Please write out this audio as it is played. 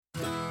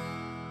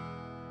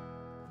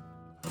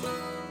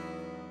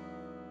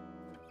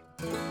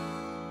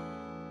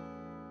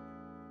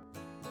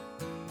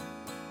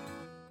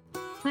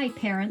Hi,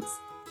 parents.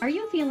 Are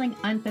you feeling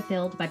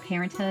unfulfilled by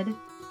parenthood?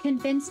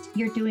 Convinced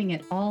you're doing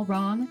it all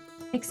wrong?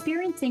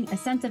 Experiencing a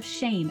sense of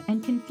shame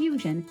and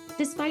confusion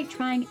despite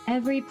trying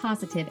every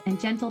positive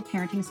and gentle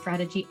parenting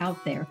strategy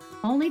out there,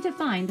 only to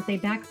find that they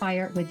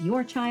backfire with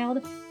your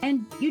child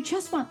and you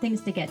just want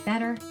things to get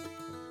better?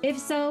 If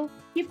so,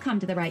 you've come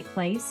to the right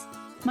place.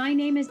 My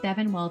name is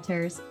Bevan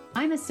Walters.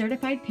 I'm a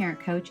certified parent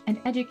coach and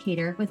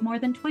educator with more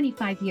than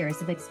 25 years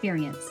of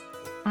experience.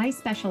 I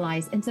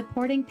specialize in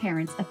supporting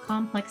parents of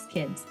complex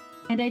kids,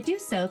 and I do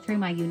so through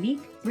my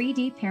unique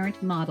 3D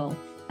parent model,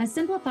 a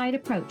simplified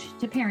approach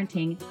to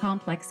parenting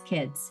complex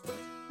kids.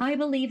 I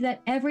believe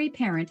that every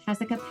parent has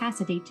the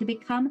capacity to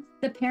become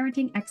the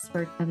parenting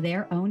expert of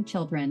their own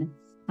children.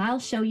 I'll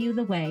show you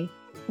the way.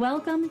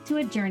 Welcome to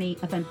a journey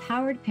of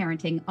empowered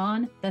parenting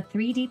on the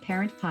 3D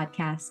Parent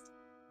Podcast.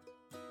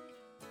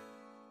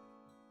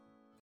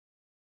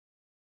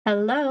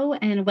 Hello,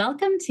 and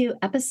welcome to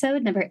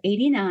episode number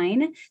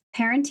 89,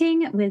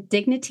 Parenting with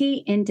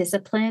Dignity in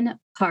Discipline,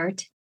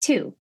 Part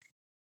 2.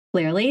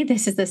 Clearly,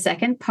 this is the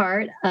second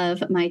part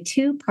of my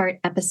two-part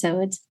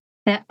episodes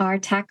that are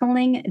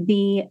tackling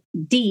the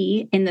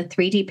D in the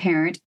 3D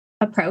parent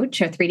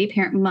approach or 3D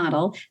parent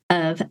model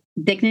of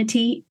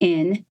dignity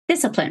in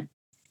discipline.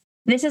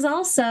 This is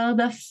also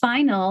the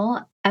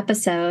final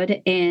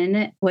episode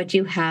in what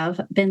you have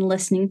been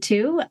listening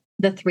to,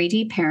 the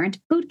 3D Parent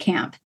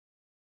Bootcamp.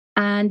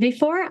 And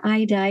before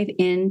I dive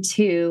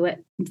into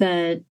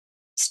the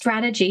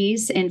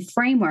strategies and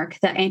framework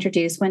that I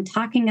introduced when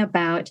talking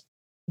about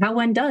how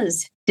one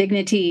does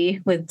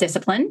dignity with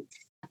discipline,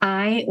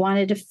 I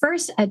wanted to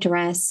first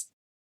address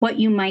what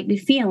you might be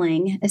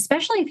feeling,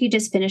 especially if you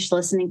just finished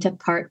listening to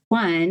part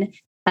one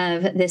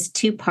of this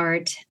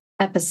two-part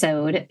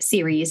episode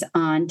series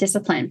on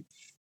discipline.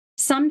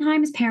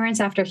 Sometimes parents,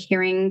 after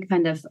hearing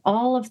kind of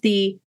all of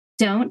the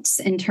don'ts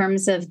in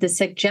terms of the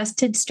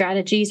suggested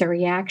strategies or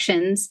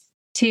reactions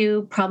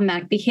to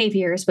problematic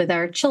behaviors with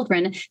our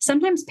children,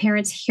 sometimes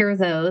parents hear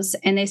those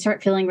and they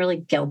start feeling really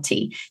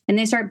guilty and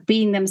they start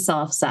beating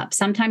themselves up.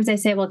 Sometimes they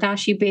say, well,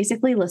 gosh, you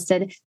basically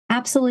listed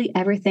absolutely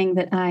everything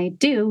that I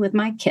do with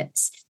my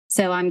kids.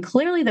 So I'm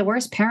clearly the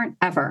worst parent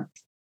ever.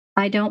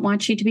 I don't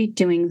want you to be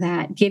doing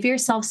that. Give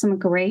yourself some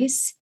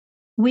grace.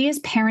 We as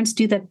parents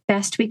do the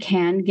best we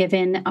can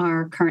given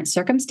our current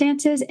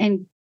circumstances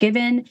and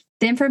given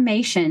the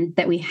information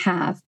that we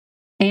have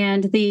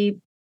and the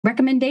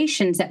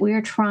recommendations that we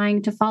are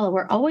trying to follow.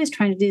 We're always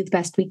trying to do the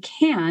best we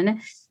can.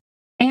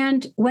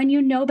 And when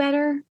you know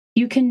better,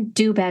 you can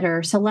do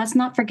better. So let's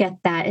not forget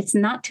that. It's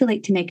not too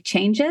late to make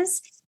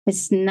changes.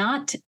 It's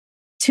not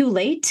too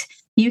late.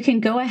 You can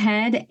go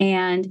ahead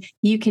and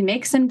you can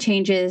make some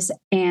changes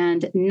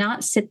and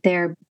not sit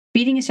there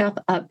beating yourself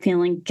up,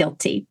 feeling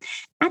guilty.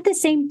 At the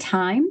same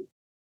time,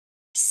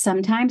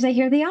 sometimes I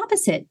hear the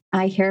opposite.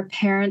 I hear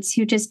parents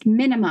who just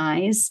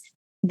minimize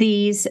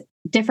these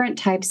different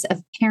types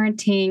of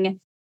parenting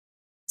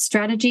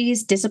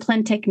strategies,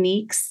 discipline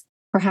techniques,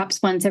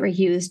 perhaps ones that were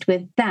used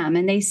with them.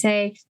 And they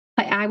say,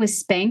 I was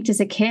spanked as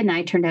a kid and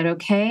I turned out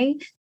okay.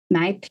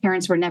 My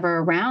parents were never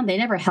around. They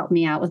never helped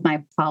me out with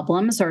my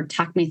problems or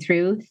talked me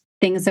through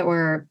things that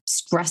were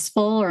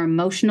stressful or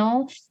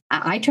emotional.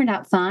 I turned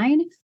out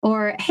fine.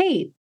 Or,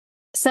 hey,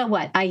 so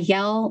what? I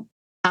yell.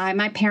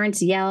 My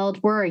parents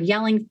yelled. We're a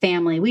yelling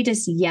family. We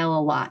just yell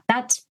a lot.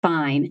 That's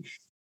fine.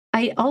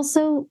 I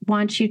also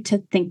want you to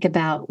think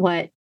about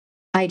what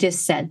I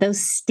just said, those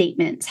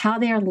statements, how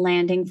they are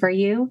landing for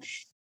you,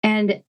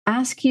 and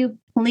ask you,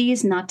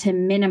 please, not to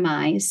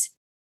minimize.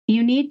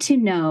 You need to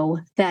know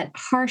that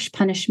harsh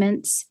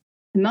punishments,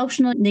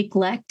 emotional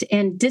neglect,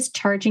 and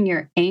discharging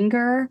your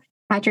anger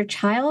at your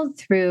child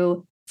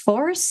through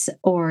force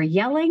or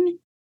yelling,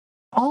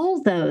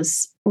 all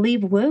those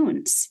leave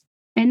wounds.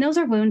 And those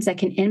are wounds that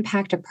can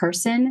impact a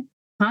person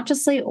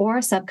consciously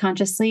or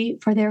subconsciously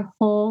for their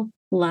whole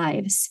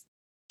lives.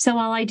 So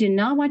while I do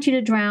not want you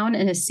to drown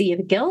in a sea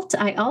of guilt,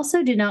 I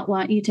also do not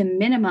want you to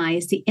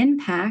minimize the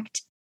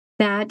impact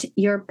that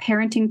your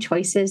parenting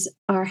choices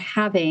are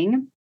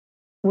having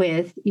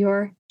with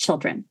your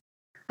children.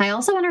 I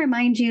also want to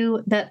remind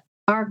you that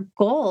our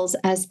goals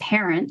as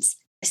parents,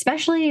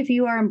 especially if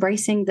you are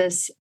embracing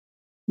this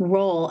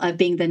role of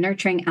being the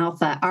nurturing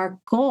alpha, our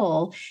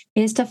goal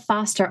is to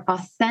foster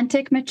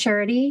authentic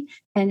maturity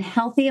and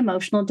healthy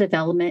emotional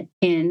development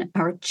in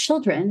our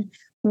children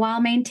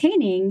while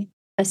maintaining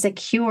a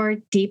secure,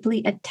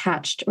 deeply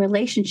attached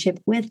relationship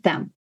with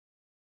them.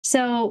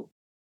 So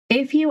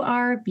if you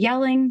are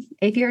yelling,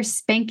 if you're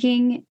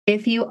spanking,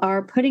 if you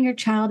are putting your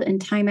child in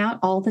timeout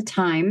all the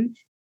time,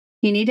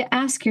 you need to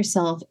ask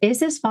yourself, is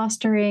this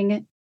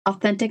fostering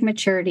authentic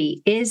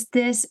maturity? Is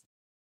this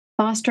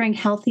fostering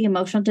healthy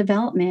emotional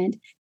development?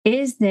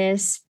 Is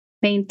this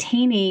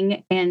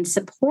maintaining and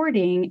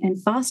supporting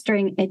and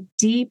fostering a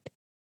deep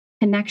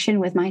connection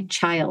with my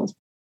child?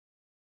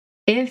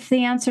 If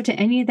the answer to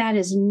any of that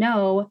is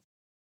no,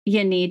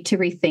 you need to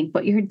rethink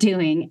what you're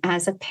doing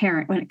as a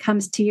parent when it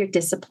comes to your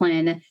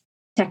discipline,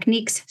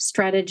 techniques,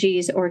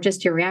 strategies, or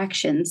just your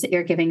reactions that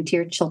you're giving to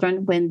your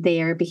children when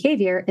their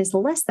behavior is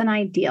less than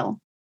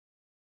ideal.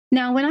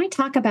 Now, when I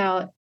talk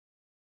about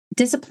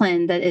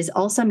discipline that is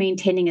also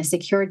maintaining a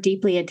secure,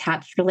 deeply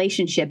attached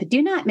relationship,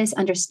 do not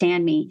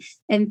misunderstand me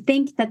and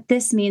think that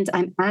this means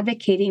I'm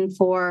advocating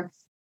for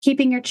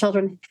keeping your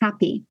children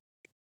happy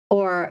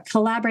or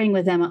collaborating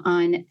with them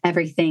on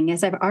everything.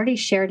 As I've already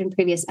shared in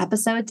previous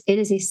episodes, it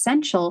is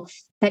essential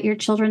that your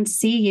children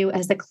see you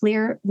as the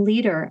clear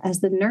leader,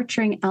 as the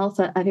nurturing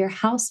alpha of your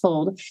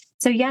household.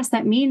 So, yes,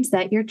 that means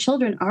that your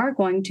children are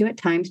going to at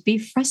times be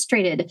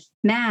frustrated,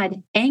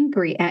 mad,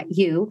 angry at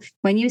you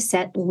when you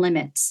set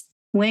limits,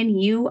 when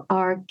you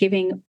are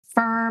giving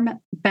firm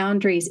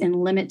boundaries and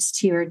limits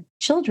to your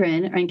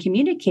children and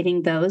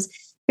communicating those.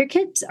 Your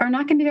kids are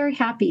not going to be very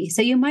happy.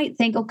 So you might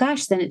think, oh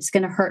gosh, then it's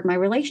going to hurt my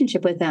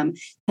relationship with them.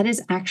 That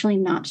is actually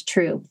not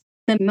true.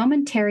 The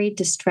momentary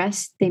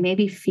distress they may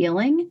be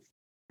feeling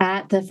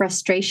at the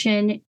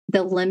frustration,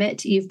 the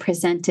limit you've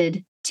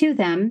presented to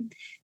them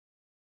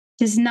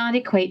does not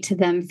equate to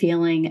them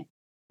feeling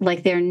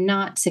like they're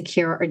not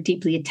secure or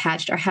deeply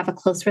attached or have a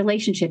close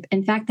relationship.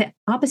 In fact, the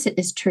opposite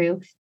is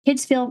true.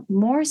 Kids feel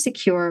more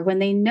secure when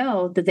they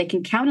know that they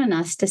can count on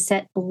us to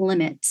set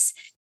limits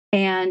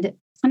and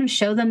kind of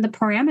show them the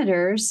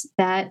parameters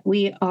that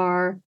we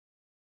are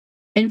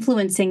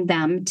influencing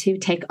them to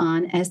take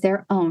on as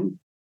their own.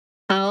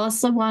 I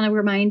also want to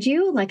remind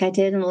you, like I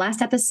did in the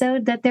last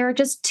episode, that there are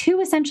just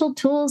two essential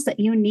tools that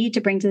you need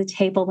to bring to the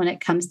table when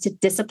it comes to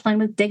discipline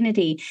with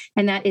dignity,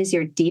 and that is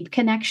your deep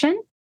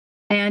connection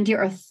and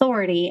your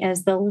authority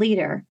as the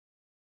leader.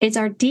 It's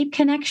our deep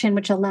connection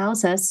which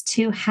allows us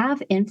to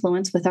have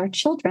influence with our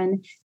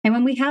children. And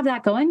when we have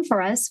that going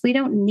for us, we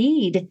don't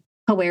need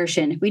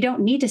coercion. We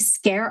don't need to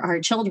scare our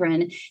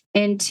children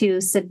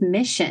into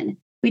submission.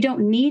 We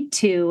don't need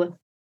to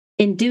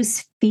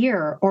induce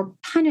fear or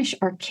punish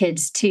our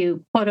kids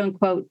to, quote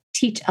unquote,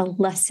 teach a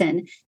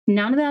lesson.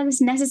 None of that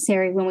is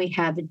necessary when we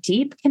have a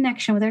deep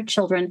connection with our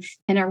children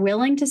and are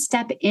willing to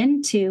step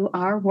into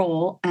our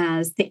role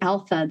as the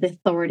alpha, the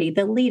authority,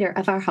 the leader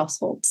of our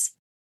households.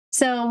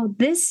 So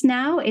this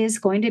now is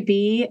going to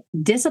be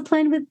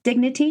discipline with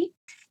dignity.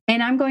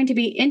 And I'm going to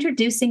be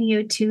introducing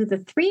you to the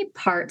three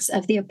parts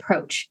of the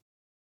approach,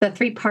 the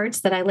three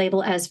parts that I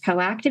label as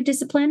proactive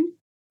discipline,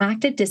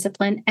 active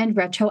discipline, and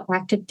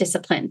retroactive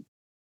discipline.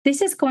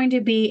 This is going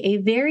to be a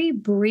very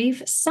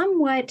brief,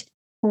 somewhat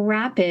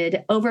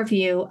rapid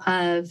overview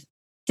of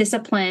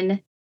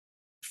discipline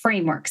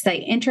frameworks that I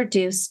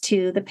introduce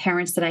to the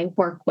parents that I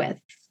work with.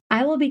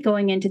 I will be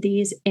going into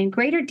these in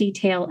greater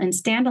detail in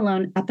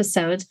standalone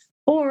episodes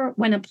or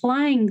when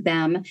applying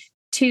them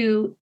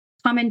to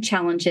common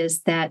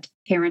challenges that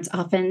parents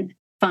often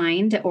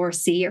find or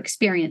see or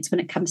experience when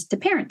it comes to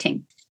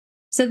parenting.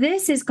 So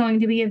this is going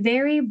to be a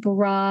very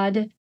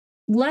broad,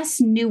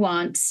 less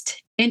nuanced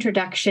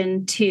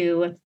introduction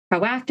to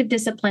proactive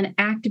discipline,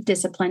 active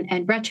discipline,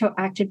 and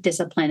retroactive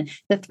discipline,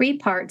 the three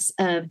parts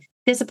of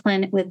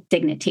discipline with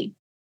dignity.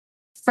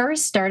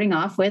 First, starting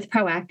off with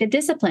proactive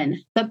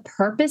discipline. The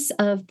purpose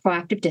of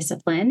proactive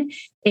discipline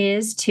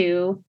is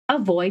to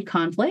avoid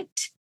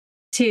conflict,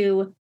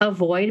 to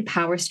avoid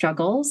power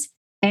struggles,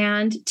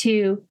 and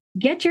to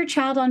get your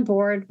child on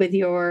board with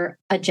your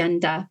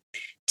agenda,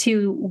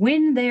 to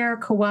win their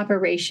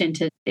cooperation,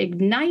 to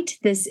ignite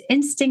this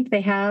instinct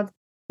they have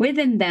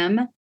within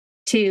them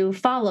to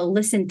follow,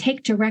 listen,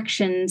 take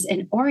directions,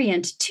 and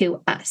orient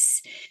to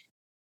us.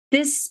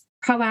 This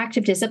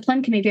proactive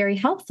discipline can be very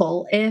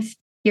helpful if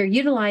you're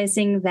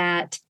utilizing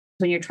that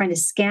when you're trying to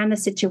scan the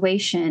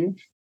situation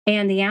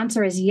and the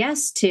answer is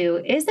yes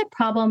to, is the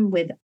problem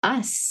with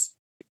us?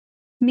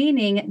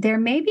 Meaning there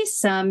may be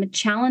some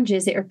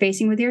challenges that you're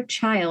facing with your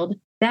child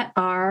that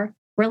are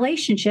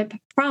relationship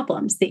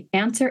problems. The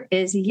answer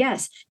is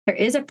yes, there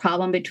is a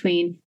problem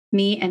between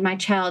me and my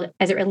child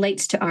as it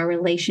relates to our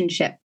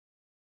relationship.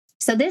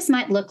 So this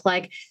might look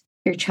like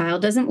your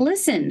child doesn't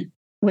listen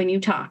when you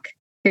talk.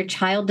 Your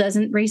child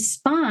doesn't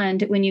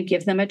respond when you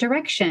give them a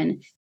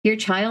direction. Your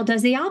child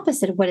does the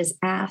opposite of what is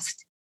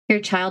asked. Your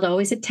child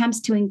always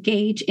attempts to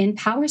engage in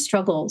power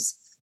struggles,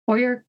 or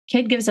your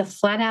kid gives a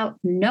flat out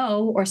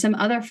no or some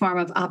other form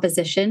of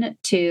opposition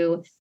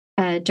to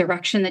a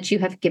direction that you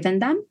have given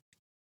them.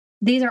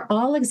 These are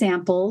all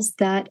examples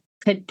that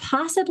could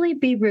possibly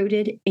be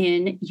rooted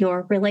in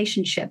your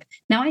relationship.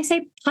 Now, I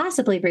say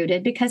possibly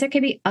rooted because there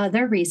could be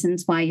other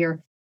reasons why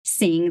you're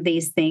seeing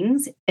these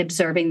things,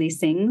 observing these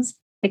things,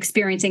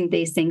 experiencing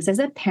these things as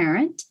a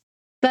parent.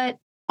 But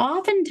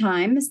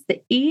oftentimes,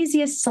 the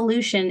easiest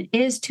solution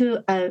is to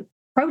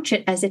approach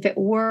it as if it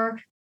were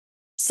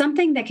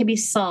something that can be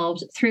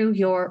solved through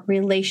your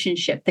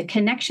relationship, the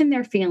connection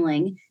they're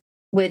feeling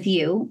with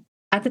you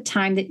at the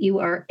time that you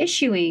are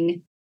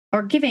issuing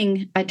or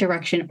giving a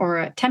direction or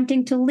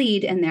attempting to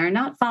lead and they're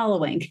not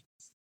following.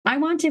 I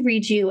want to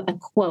read you a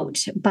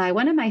quote by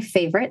one of my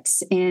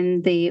favorites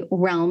in the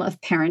realm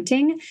of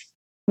parenting,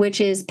 which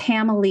is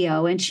Pam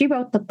Leo. And she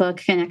wrote the book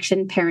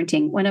Connection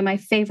Parenting, one of my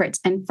favorites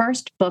and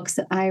first books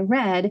that I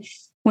read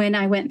when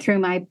I went through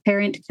my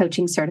parent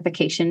coaching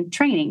certification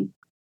training.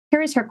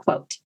 Here is her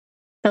quote.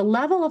 The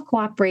level of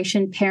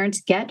cooperation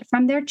parents get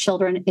from their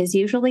children is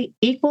usually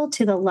equal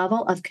to the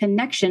level of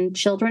connection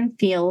children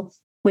feel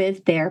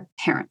with their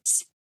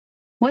parents.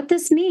 What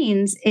this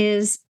means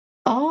is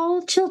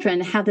all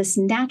children have this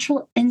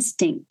natural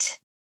instinct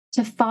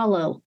to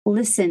follow,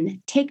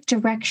 listen, take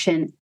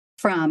direction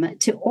from,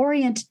 to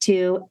orient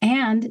to,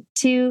 and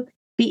to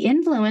be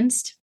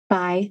influenced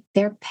by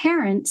their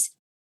parents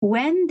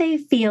when they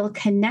feel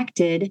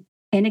connected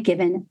in a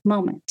given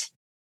moment.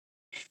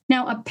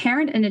 Now, a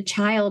parent and a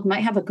child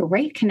might have a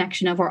great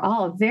connection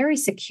overall, a very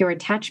secure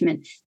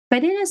attachment,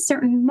 but in a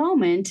certain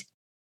moment,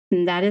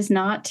 that is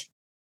not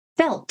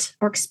felt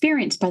or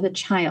experienced by the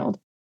child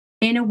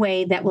in a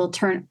way that will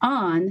turn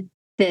on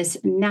this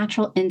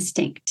natural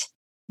instinct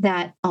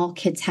that all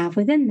kids have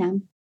within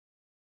them.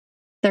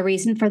 The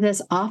reason for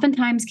this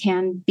oftentimes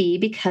can be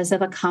because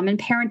of a common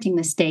parenting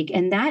mistake,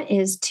 and that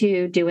is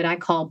to do what I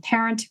call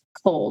parent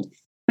cold.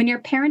 When you're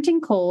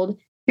parenting cold,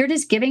 you're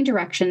just giving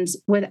directions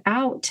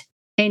without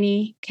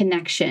any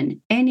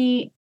connection,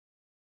 any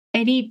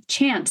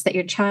chance that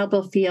your child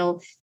will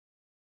feel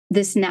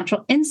this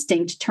natural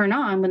instinct turn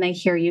on when they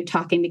hear you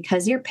talking,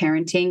 because you're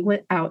parenting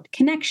without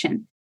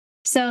connection.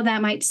 So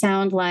that might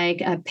sound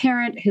like a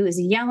parent who is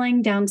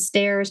yelling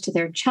downstairs to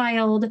their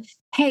child,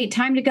 "Hey,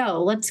 time to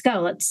go. Let's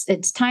go.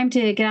 It's time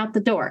to get out the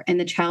door." And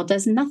the child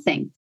does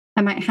nothing.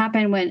 That might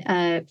happen when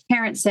a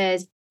parent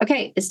says,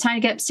 "Okay, it's time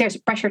to get upstairs,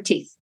 brush your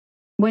teeth."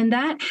 When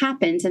that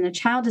happens and a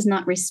child does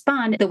not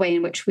respond the way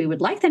in which we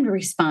would like them to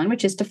respond,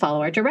 which is to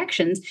follow our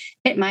directions,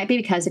 it might be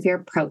because of your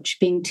approach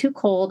being too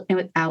cold and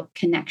without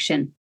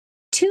connection.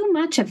 Too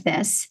much of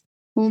this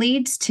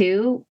leads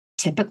to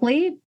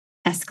typically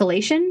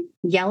escalation,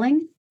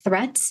 yelling,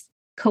 threats,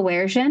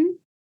 coercion,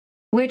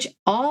 which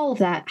all of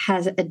that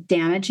has a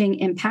damaging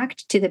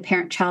impact to the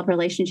parent-child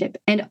relationship.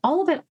 And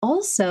all of it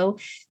also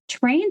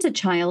trains a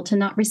child to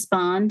not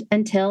respond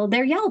until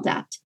they're yelled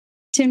at,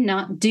 to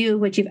not do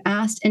what you've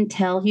asked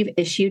until you've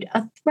issued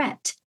a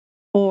threat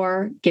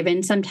or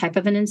given some type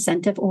of an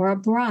incentive or a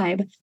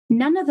bribe.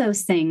 None of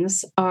those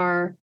things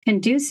are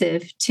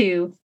conducive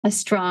to a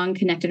strong,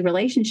 connected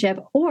relationship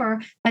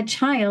or a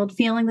child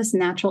feeling this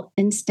natural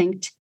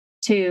instinct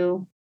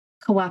to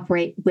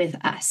cooperate with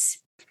us.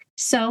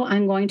 So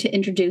I'm going to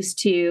introduce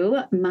to you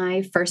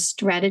my first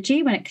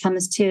strategy when it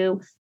comes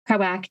to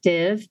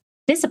proactive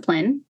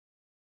discipline.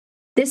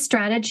 This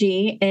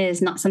strategy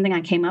is not something I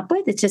came up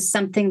with. It's just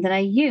something that I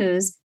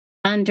use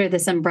under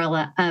this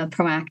umbrella of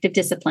proactive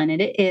discipline.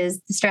 And it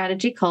is the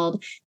strategy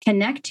called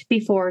Connect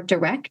Before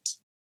Direct,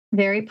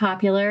 very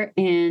popular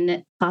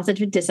in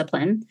positive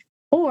discipline.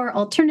 Or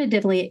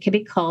alternatively, it could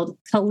be called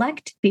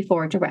Collect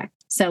Before Direct.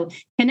 So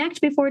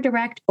Connect Before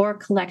Direct or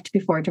Collect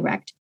Before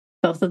Direct.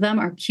 Both of them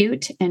are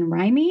cute and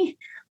rhymey.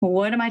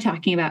 What am I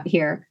talking about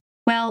here?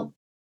 Well,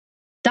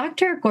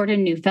 Dr.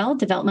 Gordon Neufeld,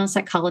 developmental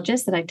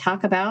psychologist that I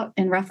talk about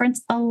and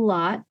reference a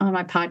lot on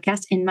my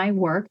podcast in my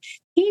work,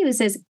 he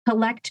uses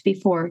collect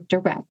before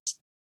direct.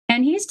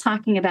 And he's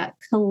talking about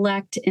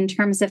collect in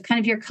terms of kind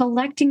of you're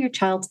collecting your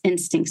child's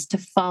instincts to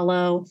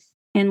follow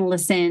and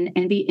listen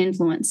and be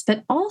influenced,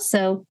 but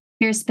also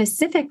you're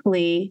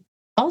specifically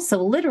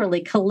also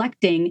literally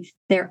collecting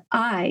their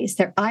eyes,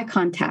 their eye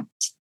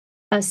contact,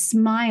 a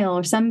smile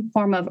or some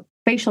form of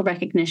facial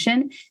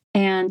recognition,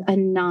 and a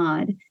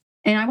nod.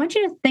 And I want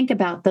you to think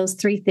about those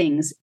three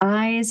things: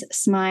 eyes,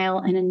 smile,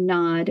 and a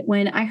nod.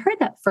 When I heard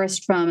that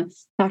first from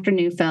Dr.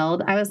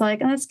 Neufeld, I was like,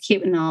 oh, that's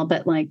cute and all,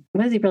 but like,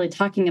 what is he really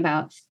talking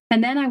about?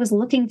 And then I was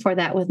looking for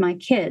that with my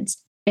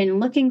kids and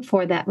looking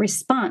for that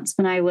response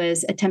when I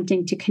was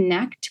attempting to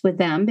connect with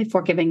them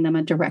before giving them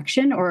a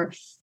direction or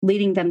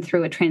leading them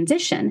through a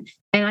transition.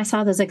 And I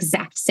saw those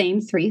exact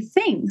same three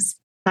things.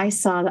 I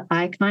saw the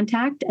eye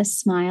contact, a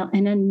smile,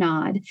 and a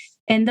nod.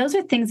 And those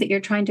are things that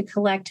you're trying to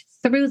collect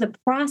through the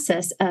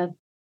process of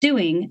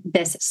doing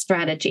this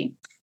strategy.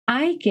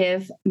 I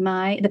give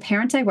the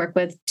parents I work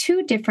with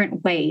two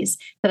different ways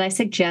that I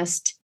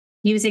suggest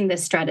using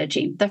this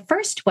strategy. The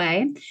first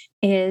way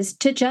is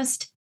to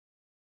just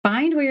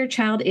find where your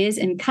child is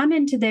and come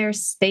into their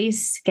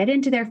space, get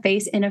into their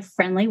face in a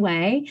friendly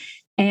way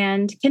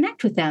and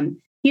connect with them.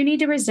 You need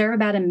to reserve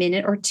about a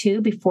minute or two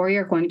before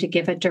you're going to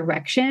give a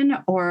direction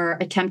or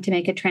attempt to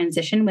make a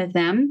transition with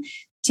them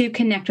to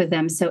connect with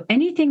them. So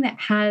anything that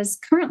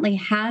currently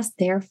has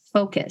their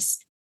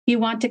focus, you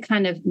want to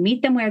kind of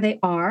meet them where they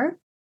are,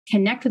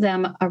 connect with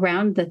them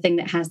around the thing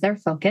that has their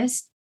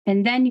focus,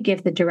 and then you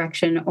give the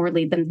direction or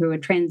lead them through a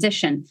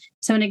transition.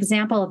 So an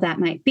example of that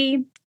might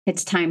be,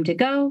 it's time to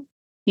go.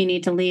 You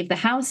need to leave the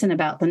house in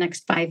about the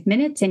next 5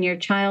 minutes, and your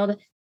child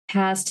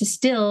has to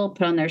still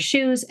put on their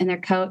shoes and their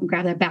coat and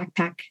grab their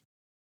backpack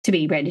to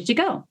be ready to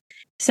go.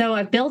 So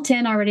I've built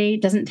in already,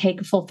 it doesn't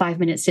take a full 5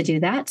 minutes to do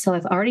that. So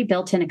I've already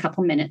built in a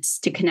couple minutes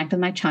to connect with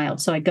my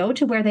child. So I go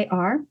to where they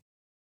are,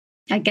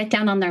 I get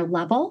down on their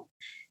level,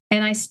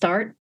 and I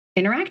start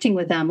interacting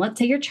with them. Let's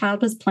say your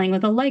child was playing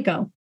with a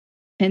Lego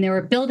and they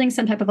were building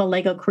some type of a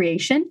Lego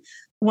creation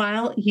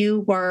while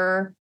you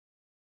were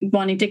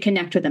wanting to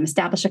connect with them,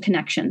 establish a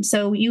connection.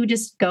 So you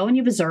just go and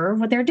you observe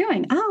what they're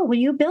doing. Oh, what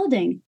are you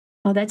building?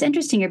 Oh, that's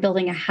interesting. You're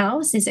building a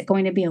house. Is it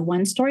going to be a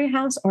one-story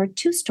house or a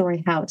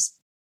two-story house?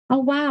 Oh,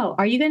 wow.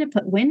 Are you going to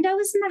put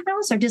windows in the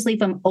house or just leave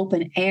them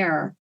open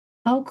air?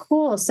 Oh,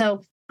 cool.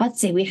 So let's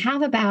see. We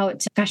have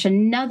about, gosh,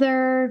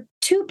 another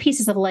two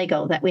pieces of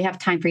Lego that we have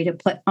time for you to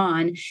put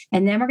on.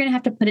 And then we're going to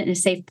have to put it in a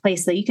safe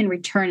place so you can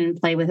return and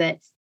play with it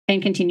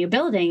and continue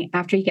building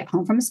after you get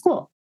home from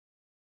school.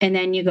 And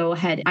then you go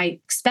ahead. I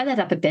sped that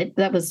up a bit.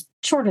 That was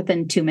shorter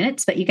than 2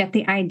 minutes, but you get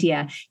the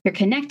idea. You're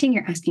connecting,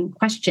 you're asking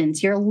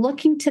questions, you're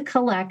looking to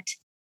collect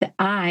the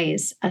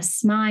eyes, a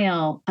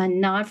smile, a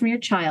nod from your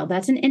child.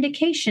 That's an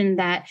indication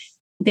that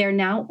they're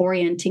now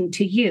orienting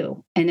to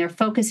you and their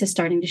focus is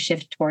starting to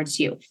shift towards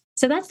you.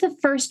 So that's the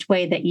first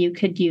way that you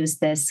could use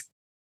this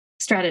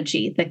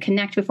strategy, the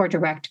connect before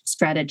direct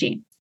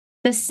strategy.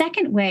 The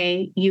second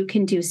way you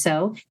can do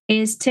so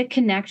is to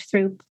connect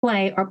through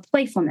play or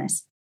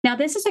playfulness. Now,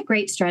 this is a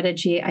great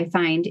strategy, I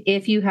find,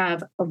 if you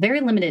have a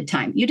very limited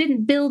time. You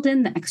didn't build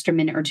in the extra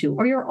minute or two,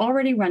 or you're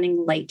already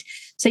running late.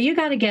 So you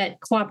got to get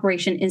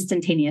cooperation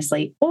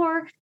instantaneously.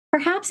 Or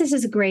perhaps this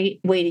is a great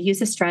way to use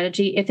a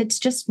strategy if it's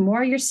just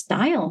more your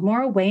style,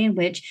 more a way in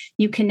which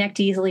you connect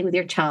easily with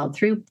your child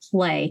through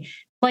play.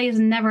 Play is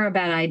never a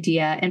bad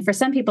idea. And for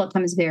some people, it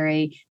comes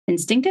very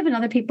instinctive, and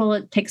other people,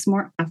 it takes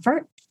more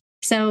effort.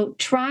 So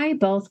try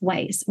both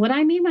ways. What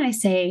I mean when I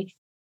say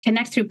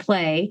connect through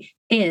play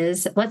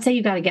is, let's say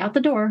you got to get out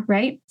the door,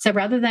 right? So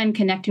rather than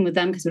connecting with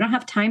them, because we don't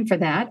have time for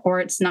that, or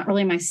it's not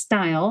really my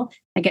style,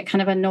 I get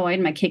kind of annoyed.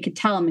 My kid could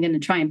tell I'm going to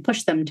try and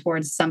push them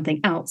towards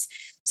something else.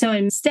 So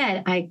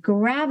instead, I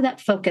grab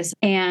that focus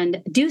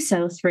and do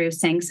so through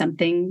saying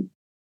something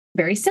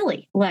very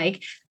silly.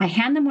 Like I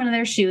hand them one of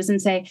their shoes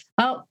and say,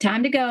 oh,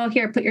 time to go.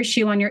 Here, put your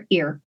shoe on your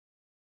ear.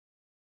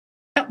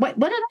 What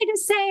did I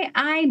just say?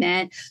 I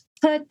meant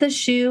put the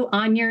shoe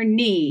on your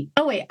knee.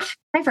 Oh, wait,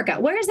 I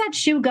forgot. Where does that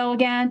shoe go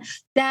again?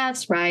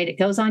 That's right. It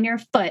goes on your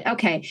foot.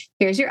 Okay,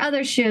 here's your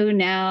other shoe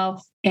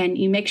now. And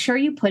you make sure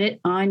you put it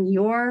on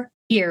your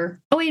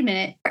ear. Oh, wait a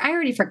minute. I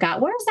already forgot.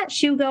 Where does that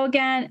shoe go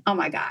again? Oh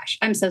my gosh,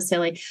 I'm so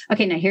silly.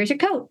 Okay, now here's your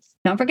coat.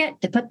 Don't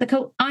forget to put the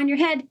coat on your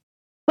head.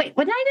 Wait,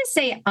 what did I just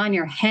say on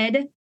your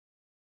head?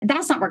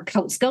 That's not where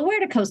coats go. Where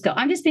do coats go?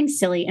 I'm just being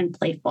silly and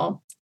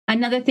playful.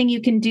 Another thing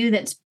you can do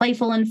that's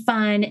playful and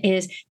fun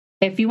is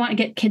if you want to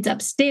get kids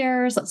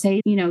upstairs, let's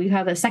say, you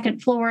have a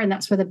second floor and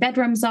that's where the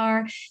bedrooms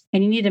are,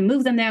 and you need to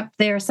move them up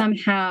there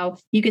somehow,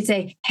 you could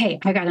say, hey,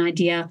 I got an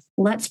idea.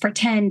 Let's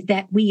pretend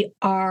that we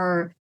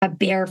are a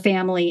bear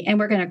family and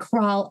we're going to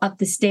crawl up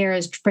the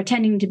stairs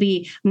pretending to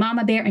be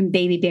mama bear and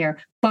baby bear,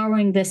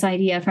 borrowing this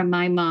idea from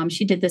my mom.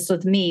 She did this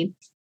with me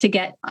to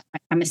get,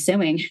 I'm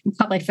assuming,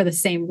 probably for the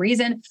same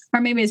reason,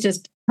 or maybe it's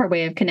just her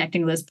way of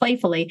connecting with us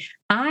playfully.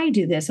 I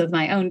do this with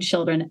my own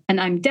children, and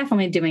I'm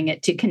definitely doing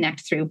it to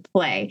connect through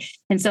play.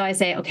 And so I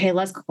say, okay,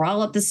 let's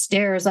crawl up the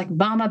stairs like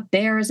mama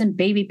bears and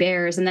baby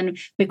bears. And then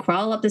we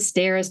crawl up the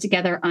stairs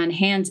together on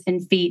hands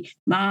and feet,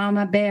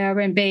 mama bear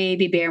and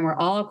baby bear. And we're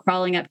all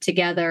crawling up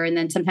together. And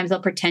then sometimes I'll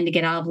pretend to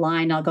get out of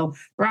line. I'll go,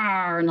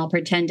 rawr, and I'll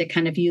pretend to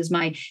kind of use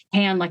my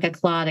hand like a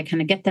claw to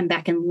kind of get them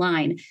back in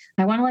line.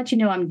 I want to let you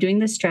know I'm doing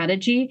this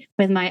strategy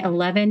with my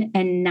 11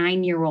 and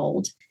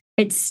 9-year-old.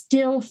 It's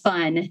still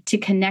fun to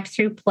connect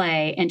through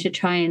play and to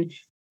try and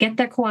get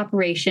their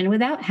cooperation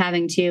without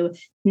having to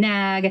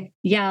nag,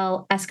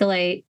 yell,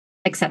 escalate,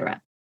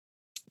 etc.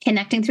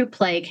 Connecting through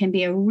play can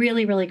be a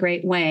really, really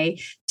great way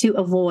to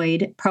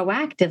avoid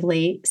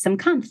proactively some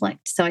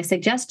conflict. So I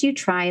suggest you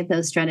try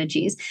those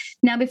strategies.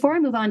 Now, before I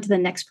move on to the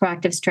next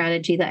proactive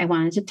strategy that I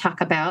wanted to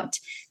talk about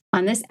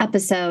on this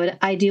episode,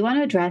 I do want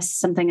to address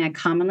something I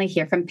commonly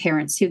hear from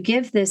parents who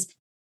give this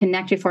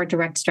connect before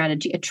direct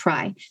strategy a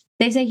try.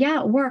 They say,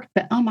 yeah, it worked,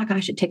 but oh my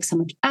gosh, it takes so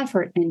much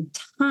effort and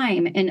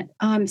time. And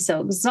I'm so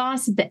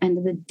exhausted at the end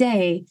of the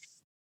day.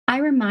 I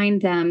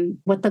remind them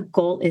what the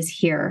goal is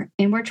here.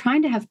 And we're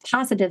trying to have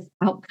positive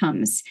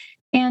outcomes.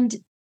 And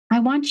I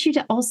want you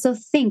to also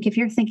think, if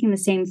you're thinking the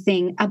same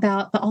thing,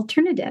 about the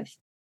alternative.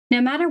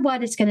 No matter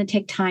what, it's going to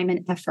take time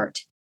and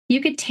effort.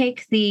 You could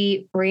take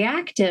the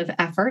reactive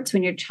efforts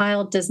when your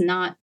child does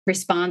not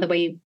respond the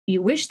way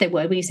you wish they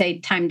would. When you say,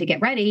 time to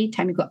get ready,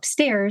 time to go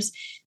upstairs.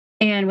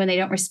 And when they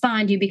don't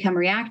respond, you become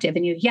reactive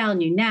and you yell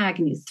and you nag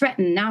and you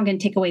threaten. Now I'm going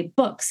to take away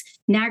books.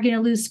 Now you're going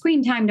to lose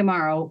screen time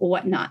tomorrow, or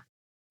whatnot.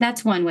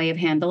 That's one way of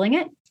handling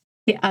it.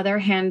 The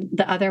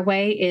other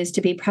way is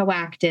to be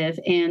proactive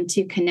and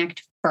to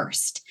connect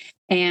first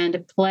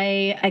and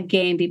play a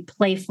game, be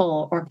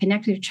playful, or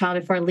connect with your child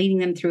before leading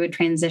them through a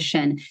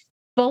transition.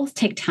 Both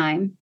take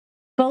time,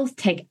 both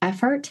take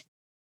effort.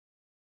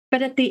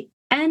 But at the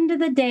end of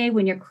the day,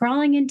 when you're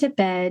crawling into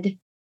bed,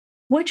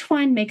 which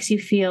one makes you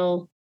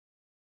feel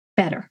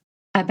better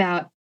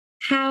about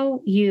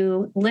how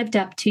you lived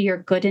up to your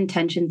good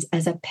intentions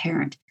as a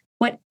parent?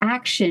 What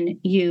action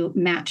you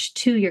matched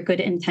to your good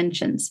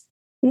intentions?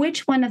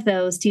 Which one of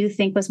those do you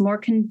think was more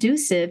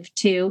conducive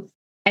to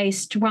a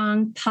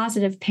strong,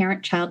 positive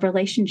parent-child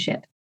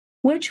relationship?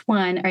 Which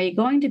one are you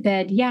going to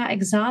bed,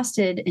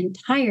 exhausted and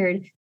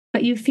tired,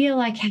 but you feel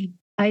like, hey,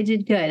 I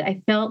did good.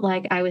 I felt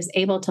like I was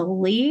able to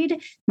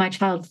lead. My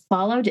child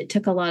followed. It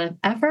took a lot of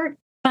effort,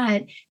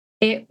 but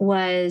it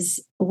was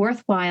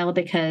worthwhile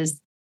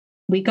because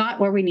we got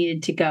where we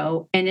needed to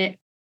go and it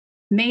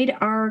made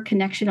our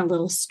connection a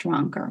little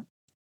stronger.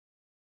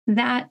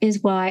 That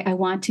is why I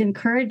want to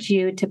encourage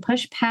you to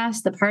push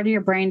past the part of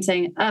your brain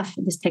saying, ugh,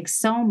 this takes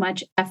so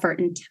much effort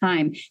and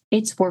time.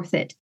 It's worth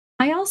it.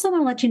 I also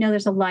want to let you know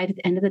there's a light at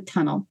the end of the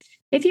tunnel.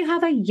 If you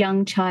have a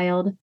young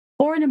child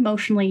or an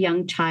emotionally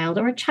young child,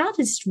 or a child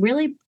is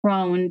really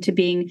prone to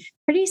being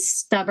pretty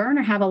stubborn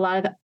or have a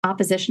lot of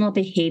oppositional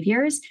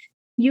behaviors,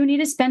 you need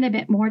to spend a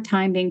bit more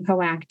time being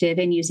proactive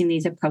in using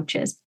these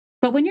approaches.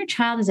 But when your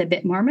child is a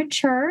bit more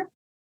mature,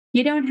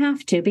 you don't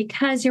have to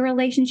because your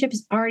relationship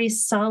is already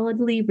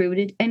solidly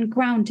rooted and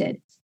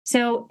grounded.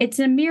 So it's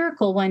a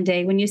miracle one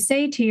day when you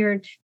say to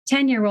your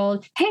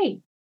 10-year-old,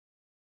 hey,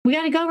 we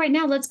got to go right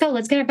now. Let's go.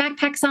 Let's get our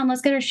backpacks on.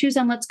 Let's get our shoes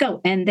on. Let's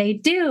go. And they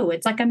do.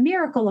 It's like a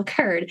miracle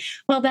occurred.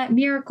 Well, that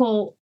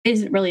miracle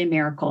isn't really a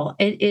miracle.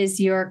 It is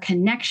your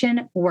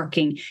connection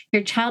working.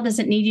 Your child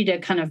doesn't need you to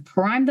kind of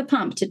prime the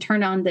pump to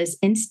turn on this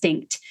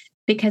instinct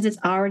because it's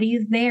already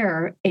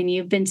there and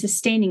you've been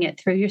sustaining it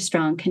through your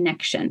strong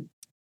connection.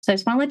 So I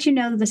just want to let you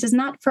know that this is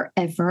not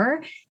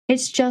forever.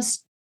 It's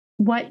just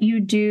what you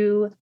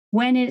do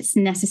when it's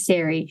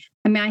necessary.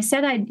 I mean, I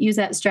said I'd use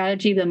that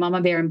strategy with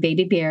Mama Bear and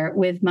Baby Bear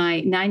with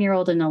my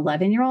 9-year-old and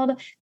 11-year-old.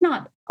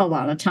 Not a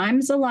lot of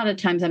times. A lot of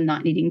times I'm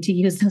not needing to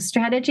use those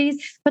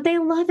strategies, but they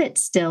love it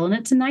still. And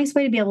it's a nice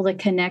way to be able to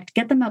connect,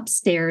 get them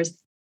upstairs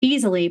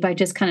easily by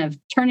just kind of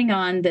turning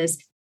on this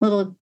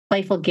little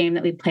playful game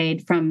that we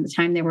played from the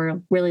time they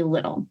were really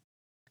little.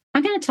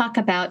 I'm going to talk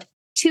about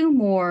 2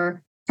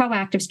 more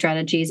proactive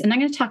strategies, and I'm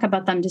going to talk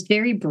about them just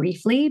very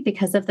briefly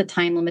because of the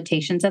time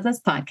limitations of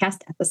this podcast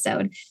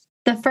episode.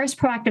 The first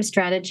proactive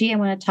strategy I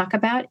want to talk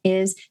about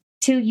is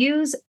to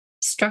use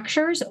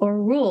structures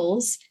or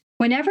rules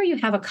whenever you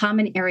have a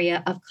common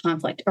area of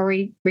conflict or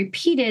a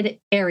repeated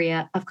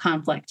area of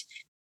conflict.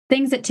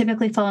 Things that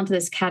typically fall into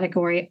this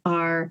category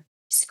are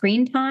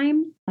screen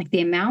time, like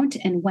the amount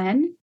and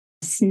when,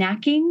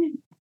 snacking.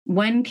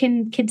 When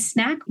can kids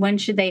snack? When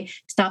should they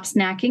stop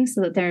snacking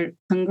so that they're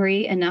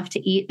hungry enough to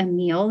eat a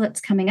meal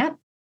that's coming up?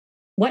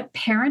 What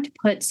parent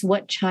puts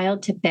what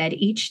child to bed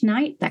each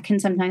night? That can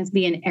sometimes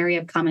be an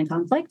area of common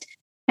conflict.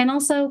 And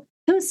also,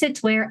 who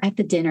sits where at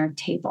the dinner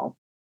table?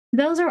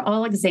 Those are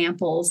all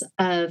examples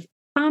of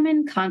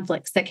common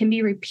conflicts that can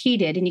be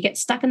repeated, and you get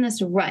stuck in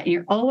this rut, and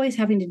you're always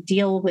having to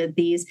deal with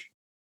these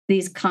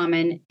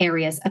common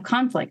areas of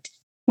conflict,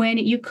 when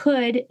you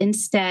could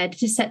instead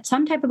just set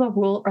some type of a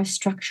rule or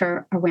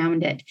structure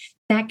around it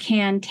that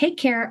can take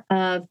care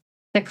of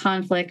the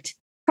conflict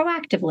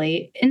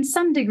proactively, in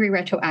some degree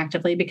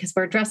retroactively, because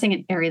we're addressing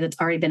an area that's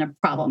already been a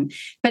problem.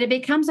 But it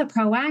becomes a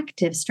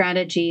proactive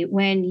strategy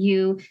when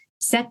you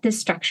set this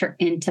structure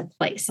into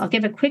place. I'll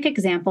give a quick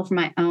example from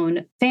my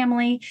own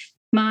family.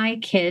 My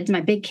kids, my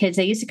big kids,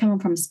 they used to come home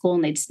from school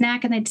and they'd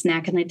snack and they'd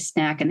snack and they'd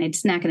snack and they'd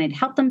snack and they'd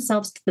help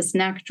themselves to the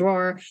snack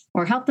drawer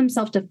or help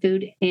themselves to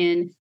food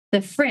in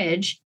the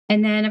fridge.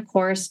 And then, of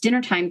course,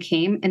 dinner time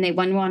came and they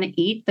wouldn't want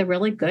to eat the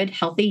really good,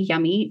 healthy,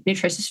 yummy,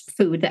 nutritious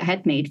food that I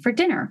had made for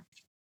dinner.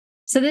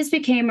 So this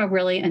became a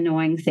really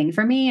annoying thing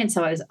for me. And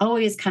so I was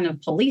always kind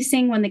of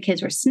policing when the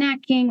kids were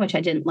snacking, which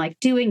I didn't like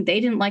doing. They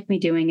didn't like me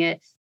doing it.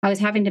 I was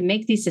having to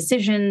make these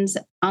decisions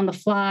on the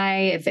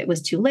fly if it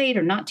was too late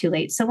or not too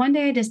late. So one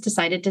day I just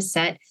decided to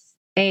set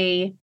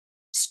a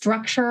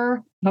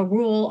structure, a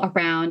rule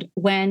around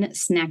when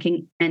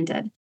snacking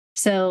ended.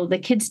 So the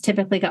kids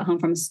typically got home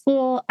from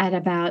school at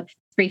about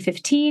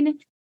 3:15.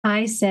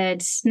 I said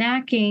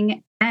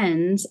snacking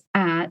ends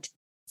at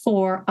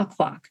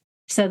 4:00.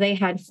 So they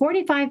had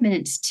 45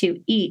 minutes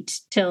to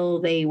eat till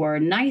they were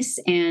nice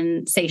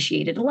and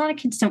satiated. A lot of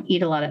kids don't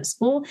eat a lot at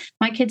school.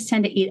 My kids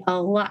tend to eat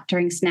a lot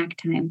during snack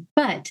time,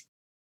 but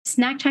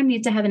snack time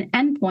needs to have an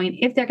endpoint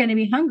if they're going to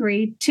be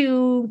hungry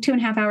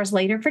 2.5 hours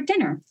later for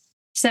dinner.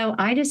 So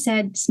I just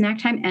said snack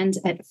time ends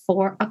at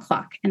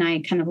 4:00. And I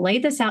kind of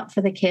laid this out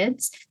for the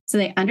kids so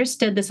they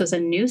understood this was a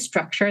new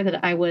structure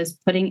that I was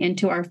putting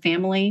into our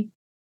family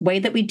way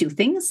that we do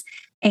things.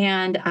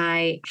 And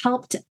I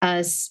helped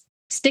us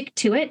stick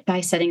to it by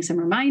setting some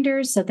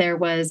reminders. So there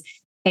was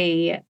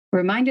a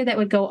reminder that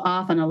would go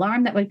off, an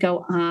alarm that would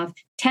go off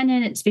 10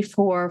 minutes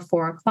before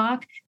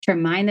 4:00 to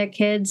remind their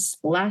kids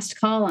last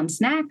call on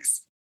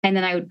snacks. And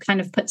then I would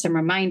kind of put some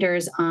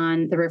reminders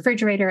on the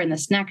refrigerator and the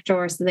snack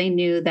drawer so they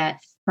knew that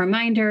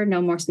reminder, no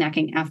more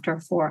snacking after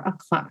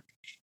 4:00.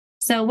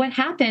 So what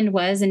happened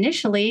was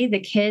initially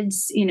the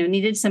kids,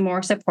 needed some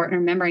more support in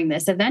remembering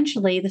this.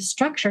 Eventually, the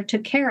structure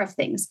took care of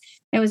things.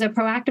 It was a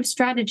proactive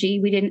strategy.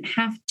 We didn't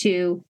have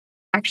to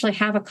actually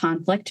have a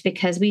conflict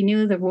because we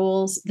knew the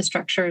rules, the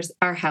structures,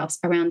 our house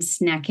around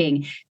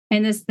snacking.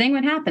 And this thing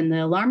would happen.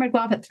 The alarm would go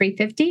off at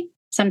 3:50.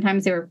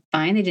 Sometimes they were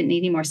fine. They didn't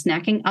need any more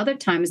snacking. Other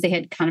times they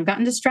had kind of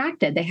gotten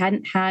distracted. They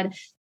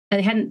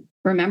hadn't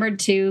remembered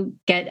to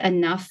get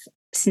enough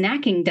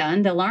snacking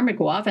done. The alarm would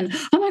go off and,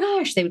 oh my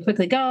gosh, they would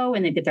quickly go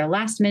and they'd get their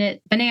last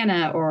minute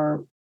banana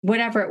or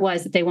whatever it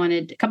was that they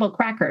wanted, a couple of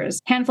crackers,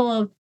 handful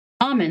of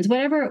almonds,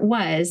 whatever it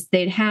was,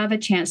 they'd have a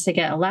chance to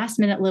get a last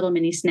minute little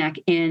mini snack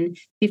in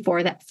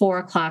before that 4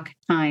 o'clock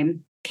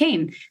time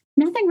came.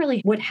 Nothing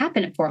really would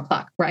happen at 4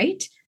 o'clock,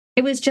 right?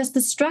 It was just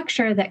the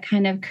structure that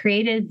kind of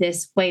created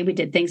this way we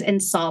did things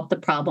and solved the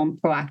problem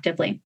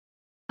proactively.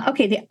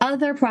 Okay, the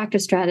other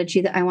proactive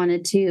strategy that I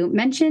wanted to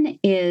mention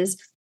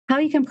is how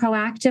you can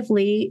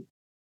proactively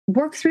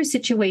work through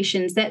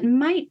situations that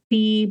might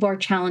be more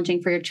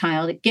challenging for your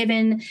child,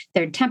 given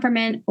their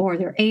temperament or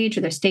their age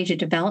or their stage of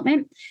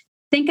development.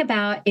 Think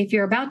about if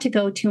you're about to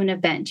go to an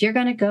event, you're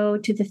going to go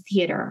to the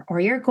theater,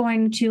 or you're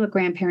going to a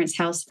grandparent's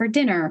house for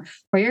dinner,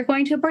 or you're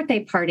going to a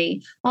birthday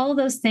party. All of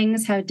those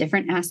things have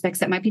different aspects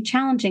that might be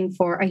challenging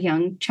for a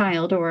young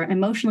child or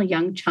emotionally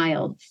young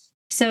child.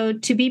 So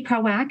to be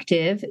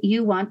proactive,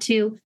 you want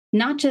to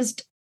not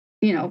just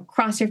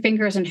cross your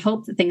fingers and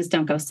hope that things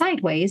don't go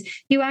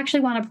sideways. You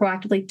actually want to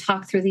proactively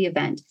talk through the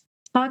event,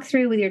 talk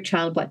through with your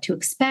child what to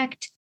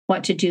expect,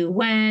 what to do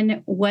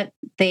when, so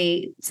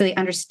they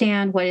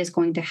understand what is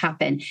going to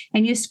happen.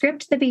 And you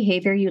script the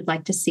behavior you'd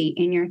like to see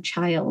in your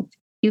child.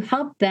 You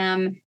help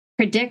them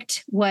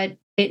predict what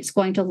it's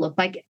going to look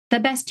like the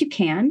best you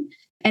can,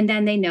 and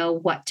then they know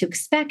what to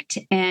expect,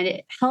 and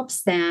it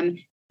helps them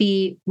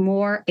be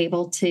more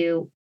able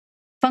to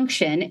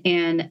function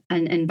in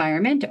an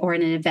environment or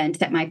in an event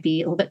that might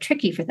be a little bit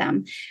tricky for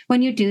them.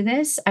 When you do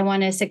this, I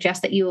want to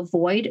suggest that you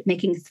avoid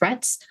making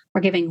threats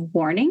or giving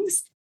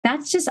warnings.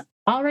 That's just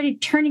already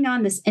turning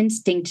on this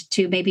instinct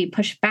to maybe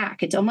push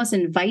back. It's almost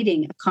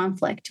inviting a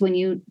conflict when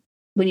you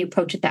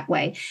approach it that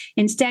way.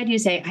 Instead, you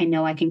say, I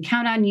know I can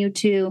count on you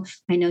two.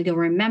 I know you'll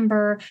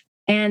remember.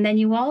 And then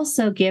you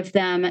also give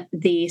them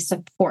the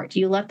support.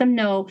 You let them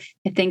know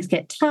if things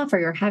get tough or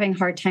you're having a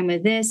hard time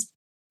with this,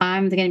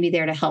 I'm going to be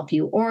there to help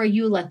you. Or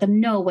you let them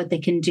know what they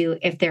can do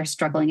if they're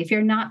struggling, if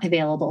you're not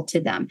available to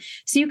them.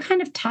 So you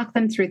kind of talk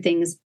them through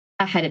things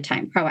ahead of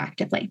time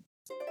proactively.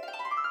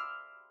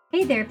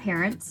 Hey there,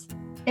 parents.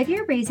 If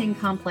you're raising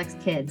complex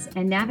kids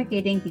and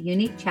navigating the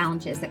unique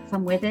challenges that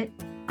come with it,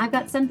 I've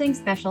got something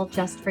special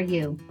just for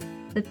you.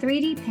 The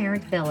 3D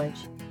Parent Village,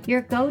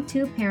 your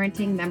go-to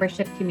parenting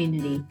membership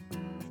community.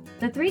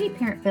 The 3D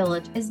Parent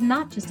Village is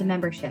not just a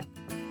membership.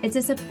 It's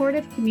a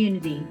supportive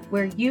community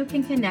where you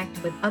can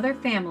connect with other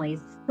families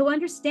who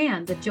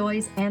understand the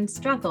joys and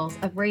struggles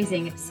of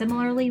raising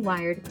similarly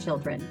wired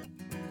children.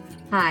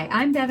 Hi,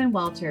 I'm Bevan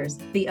Walters,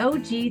 the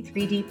OG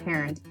 3D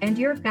parent and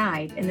your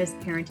guide in this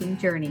parenting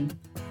journey.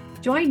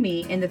 Join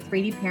me in the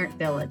 3D Parent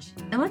Village,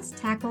 and let's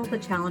tackle the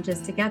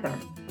challenges together.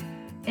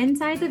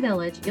 Inside the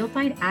village, you'll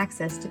find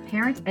access to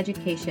parent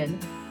education,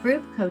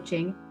 group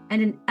coaching,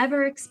 and an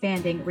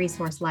ever-expanding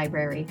resource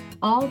library,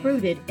 all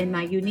rooted in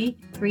my unique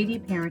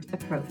 3D parent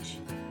approach.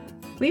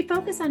 We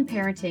focus on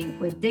parenting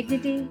with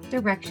dignity,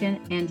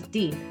 direction, and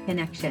deep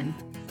connection.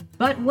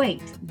 But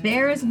wait,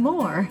 there's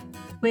more!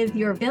 With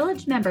your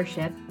village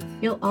membership,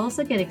 you'll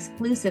also get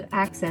exclusive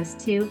access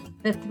to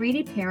the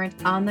 3D Parent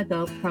On The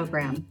Go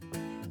program.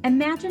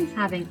 Imagine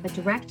having a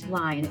direct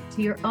line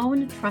to your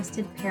own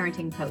trusted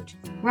parenting coach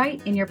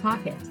right in your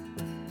pocket.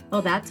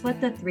 Well, that's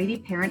what the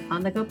 3D Parent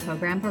On The Go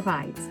program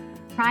provides.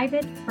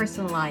 Private,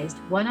 personalized,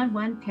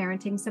 one-on-one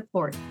parenting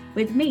support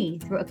with me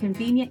through a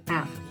convenient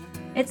app.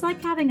 It's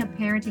like having a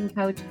parenting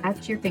coach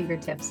at your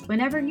fingertips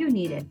whenever you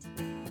need it.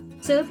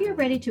 So if you're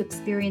ready to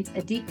experience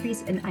a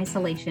decrease in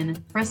isolation,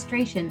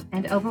 frustration,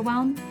 and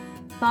overwhelm,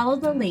 follow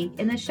the link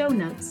in the show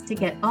notes to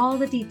get all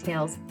the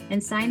details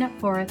and sign up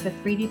for the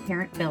 3D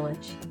Parent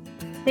Village.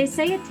 They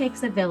say it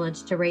takes a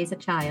village to raise a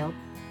child.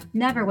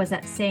 Never was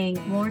that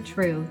saying more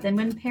true than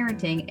when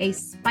parenting a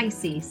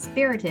spicy,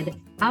 spirited,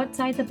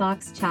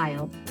 outside-the-box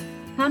child.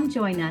 Come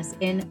join us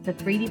in the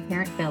 3D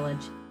Parent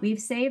Village. We've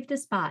saved a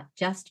spot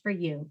just for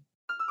you.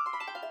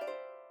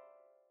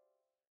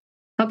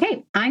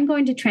 Okay, I'm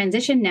going to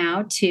transition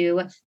now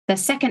to the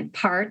second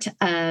part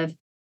of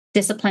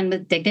Discipline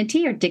with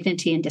Dignity, or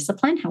Dignity and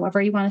Discipline,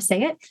 however you want to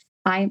say it.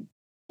 I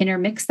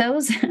intermix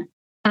those.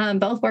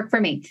 Both work for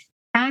me.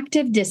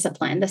 Active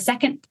discipline. The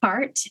second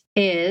part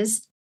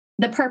is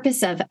the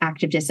purpose of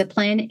active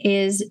discipline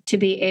is to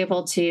be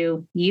able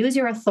to use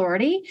your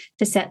authority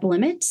to set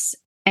limits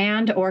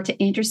and or to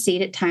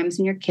intercede at times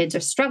when your kids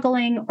are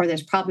struggling or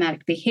there's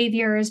problematic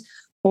behaviors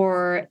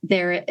or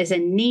there is a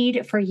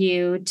need for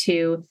you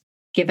to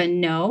give a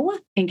no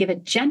and give a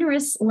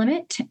generous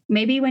limit,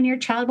 maybe when your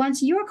child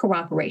wants your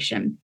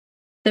cooperation.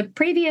 The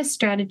previous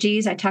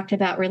strategies I talked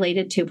about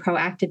related to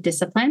proactive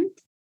discipline,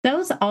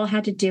 those all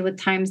had to do with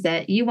times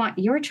that you want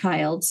your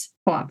child's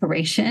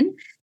cooperation.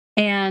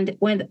 And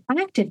with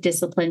active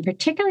discipline,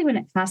 particularly when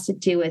it has to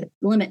do with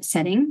limit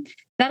setting,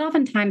 that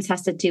oftentimes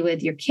has to do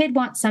with your kid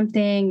wants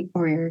something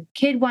or your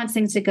kid wants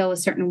things to go a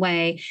certain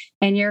way,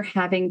 and you're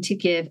having to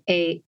give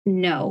a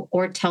no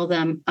or tell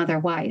them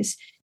otherwise.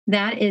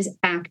 That is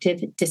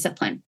active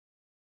discipline.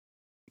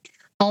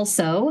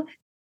 Also,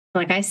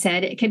 like I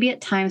said, it could be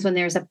at times when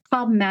there's a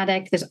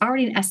problematic, there's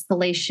already an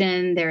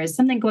escalation, there is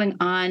something going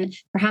on,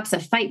 perhaps a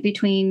fight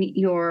between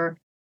your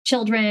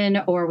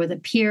children or with a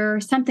peer,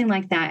 something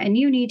like that. And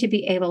you need to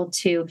be able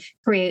to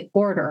create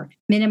order,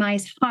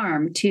 minimize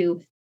harm,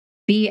 to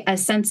be a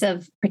sense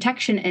of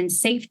protection and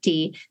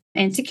safety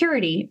and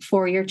security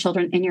for your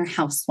children in your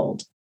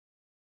household.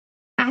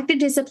 Active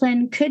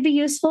discipline could be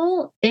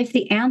useful if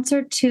the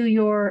answer to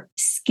your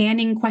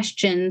scanning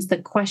questions, the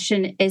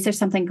question, is there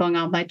something going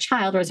on with my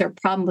child, or is there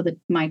a problem with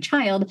my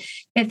child?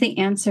 If the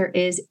answer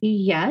is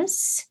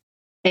yes,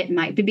 it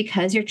might be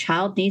because your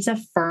child needs a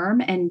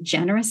firm and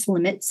generous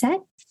limit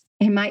set.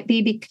 It might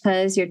be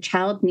because your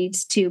child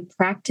needs to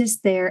practice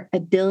their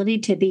ability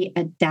to be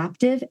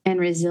adaptive and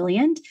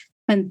resilient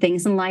when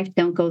things in life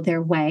don't go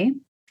their way.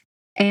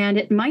 And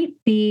it might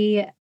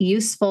be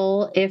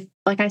useful if,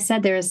 like I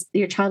said,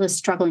 your child is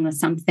struggling with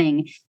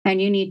something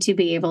and you need to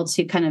be able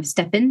to kind of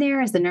step in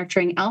there as the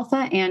nurturing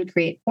alpha and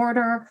create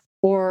order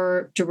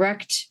or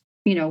direct,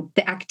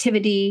 the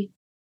activity,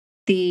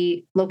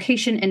 the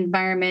location,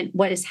 environment,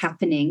 what is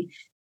happening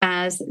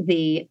as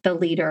the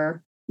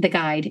leader, the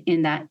guide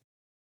in that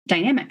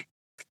dynamic.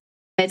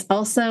 It's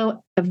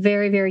also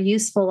very, very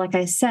useful, like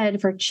I said,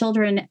 for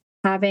children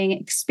having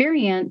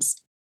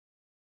experience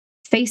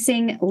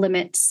facing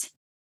limits,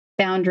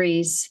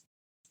 boundaries,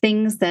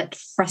 things that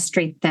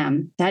frustrate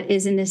them. That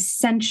is an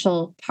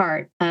essential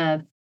part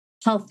of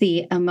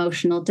healthy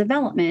emotional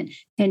development.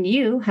 And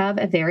you have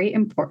a very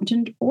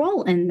important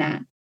role in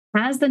that.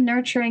 As the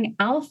nurturing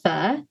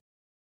alpha,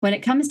 when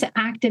it comes to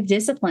active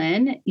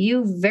discipline,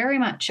 you very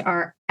much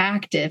are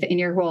active in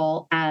your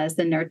role as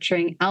the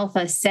nurturing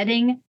alpha,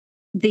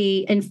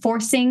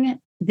 enforcing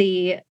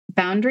the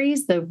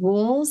boundaries, the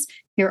rules.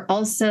 You're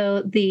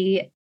also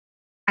the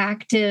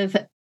active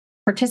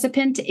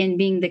participant in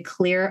being the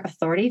clear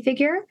authority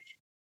figure.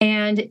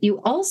 And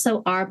you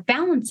also are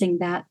balancing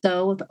that,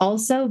 though, with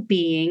also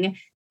being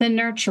the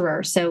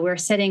nurturer. So we're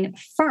setting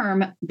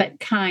firm but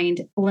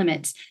kind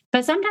limits.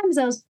 But sometimes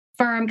those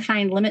firm,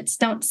 kind limits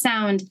don't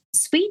sound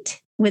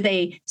sweet with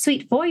a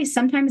sweet voice.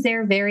 Sometimes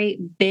they're very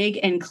big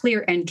and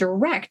clear and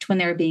direct when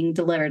they're being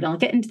delivered. And I'll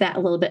get into that a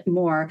little bit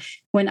more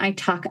when I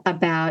talk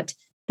about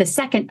the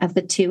second of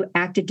the two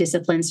active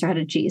discipline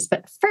strategies.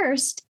 But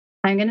first,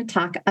 I'm going to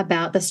talk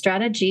about the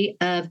strategy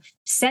of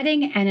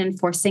setting and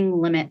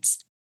enforcing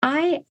limits.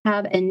 I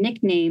have a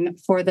nickname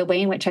for the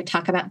way in which I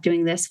talk about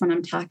doing this when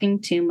I'm talking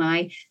to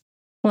my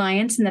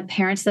clients and the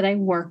parents that I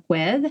work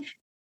with.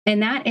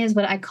 And that is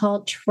what I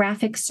call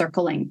traffic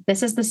circling.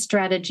 This is the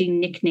strategy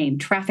nickname,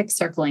 traffic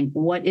circling.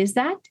 What is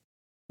that?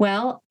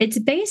 Well, it's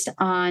based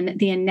on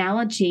the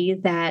analogy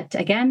that,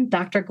 again,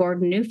 Dr.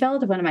 Gordon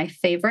Neufeld, one of my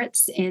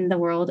favorites in the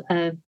world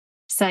of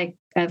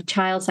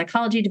child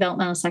psychology,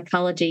 developmental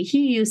psychology,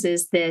 he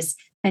uses this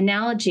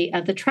analogy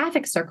of the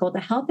traffic circle to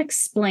help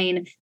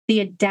explain the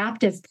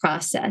adaptive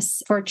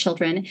process for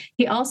children.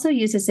 He also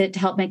uses it to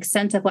help make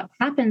sense of what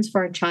happens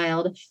for a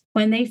child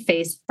when they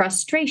face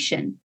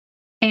frustration.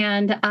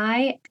 And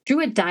I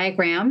drew a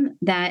diagram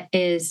that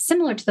is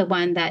similar to the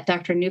one that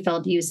Dr.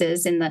 Neufeld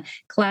uses in the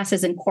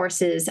classes and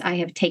courses I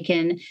have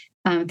taken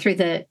through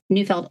the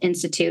Neufeld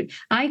Institute.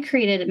 I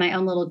created my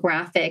own little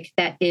graphic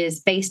that is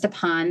based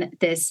upon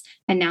this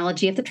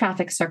analogy of the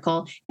traffic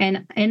circle.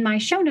 And in my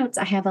show notes,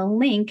 I have a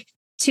link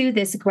to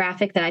this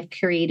graphic that I've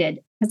created.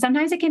 And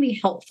sometimes it can be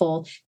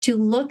helpful to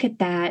look at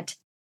that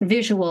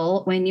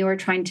visual when you are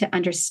trying to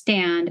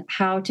understand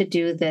how to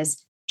do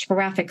this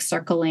traffic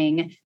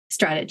circling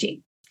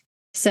strategy.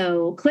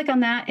 So click on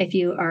that if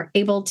you are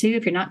able to.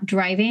 If you're not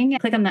driving,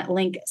 click on that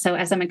link. So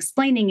as I'm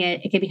explaining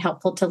it, it can be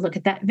helpful to look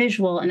at that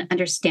visual and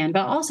understand,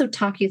 but I'll also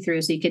talk you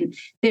through so you can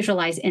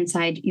visualize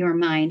inside your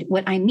mind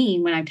what I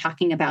mean when I'm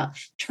talking about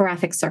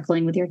traffic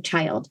circling with your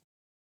child.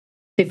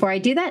 Before I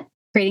do that,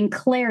 creating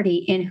clarity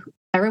in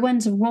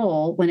everyone's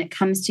role when it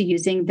comes to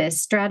using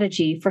this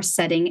strategy for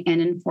setting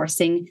and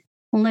enforcing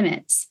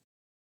limits.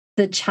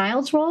 The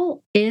child's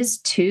role is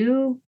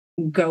to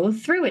go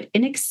through it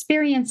and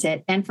experience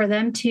it, and for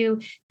them to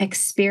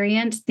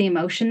experience the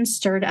emotions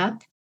stirred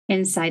up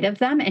inside of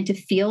them and to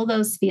feel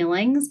those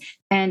feelings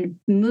and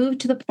move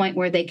to the point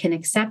where they can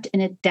accept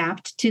and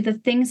adapt to the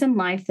things in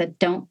life that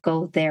don't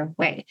go their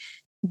way.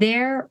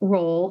 Their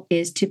role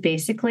is to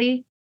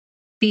basically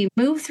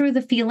move through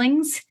the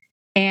feelings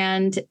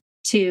and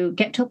to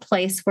get to a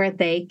place where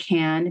they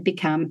can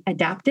become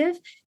adaptive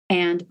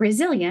and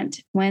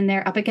resilient when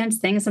they're up against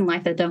things in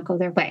life that don't go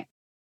their way.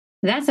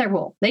 That's their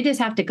role. They just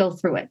have to go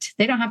through it.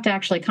 They don't have to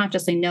actually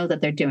consciously know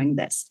that they're doing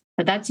this.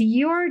 But that's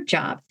your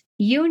job.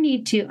 You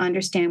need to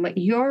understand what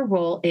your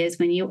role is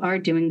when you are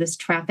doing this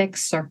traffic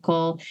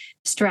circle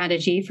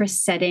strategy for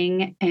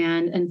setting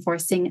and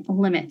enforcing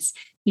limits.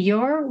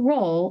 Your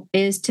role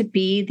is to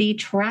be the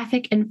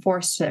traffic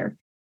enforcer.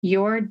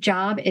 Your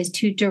job is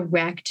to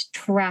direct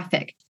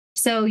traffic.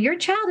 So your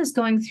child is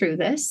going through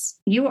this.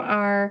 You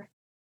are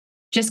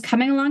just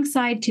coming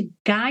alongside to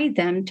guide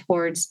them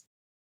towards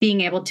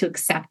being able to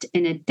accept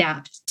and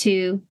adapt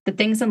to the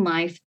things in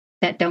life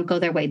that don't go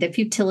their way, the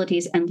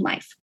futilities in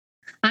life.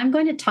 I'm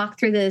going to talk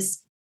through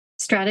this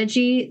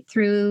strategy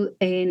through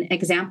an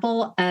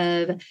example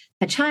of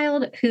a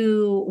child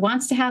who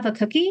wants to have a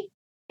cookie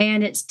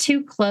and it's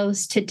too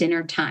close to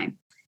dinner time.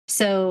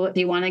 So do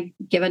you want to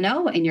give a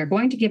no? And you're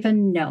going to give a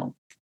no.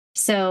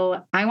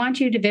 So I want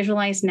you to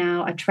visualize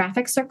now a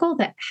traffic circle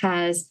that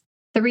has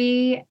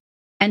 3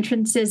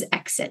 entrances,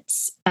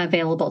 exits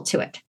available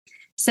to it.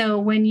 So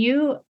when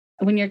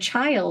your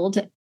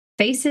child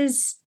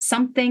faces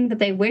something that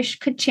they wish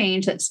could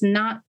change that's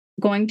not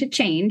going to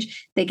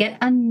change, they get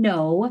a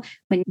no.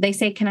 When they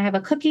say, "Can I have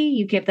a cookie?"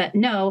 You give that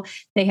no.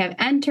 They have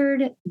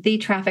entered the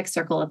traffic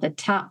circle at the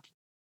top.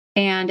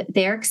 And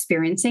they're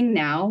experiencing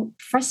now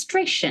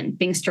frustration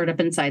being stirred up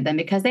inside them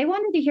because they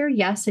wanted to hear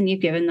yes and you've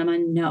given them a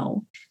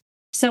no.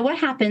 So what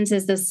happens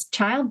is this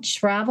child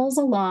travels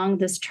along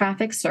this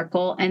traffic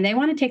circle and they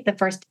want to take the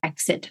first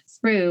exit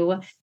through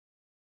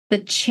the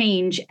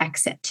change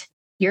exit.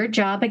 Your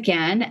job,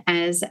 again,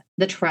 as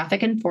the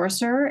traffic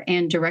enforcer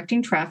and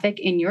directing traffic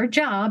in your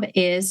job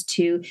is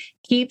to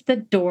keep the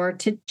door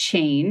to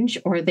change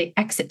or the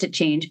exit to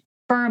change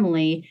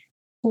firmly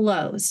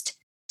closed.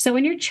 So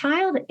when your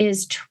child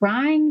is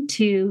trying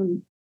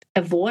to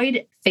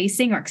avoid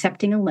facing or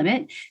accepting a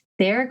limit,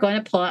 they're going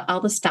to pull out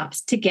all the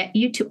stops to get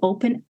you to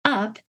open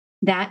up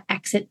that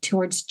exit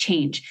towards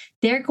change.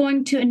 They're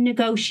going to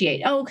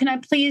negotiate. "Oh, can I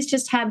please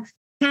just have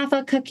half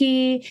a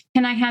cookie?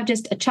 Can I have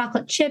just a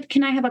chocolate chip?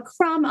 Can I have a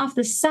crumb off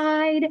the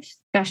side?"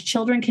 Gosh,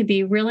 children can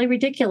be really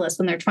ridiculous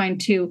when they're trying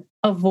to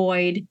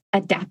avoid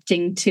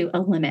adapting to a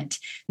limit.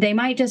 They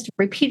might just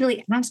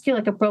repeatedly ask you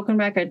like a broken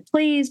record,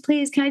 "Please,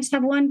 please, can I just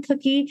have one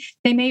cookie?"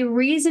 They may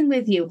reason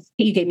with you.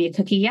 "You gave me a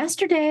cookie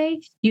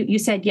yesterday. You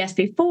said yes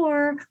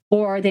before."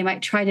 Or they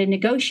might try to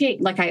negotiate.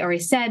 Like I already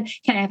said,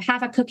 "Can I have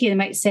half a cookie?" They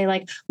might say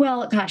like,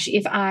 "Well, gosh,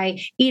 if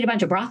I eat a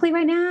bunch of broccoli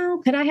right now,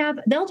 could I have?"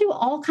 They'll do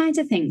all kinds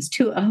of things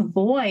to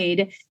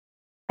avoid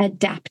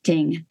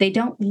adapting. They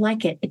don't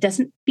like it. It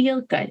doesn't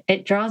feel good.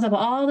 It draws up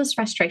all this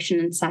frustration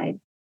inside.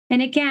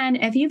 And again,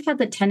 if you've had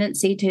the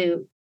tendency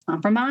to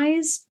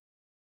compromise,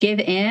 give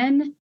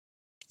in,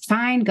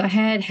 fine, go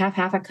ahead, have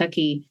half a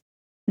cookie,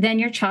 then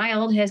your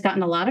child has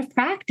gotten a lot of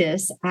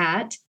practice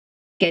at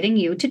getting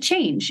you to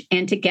change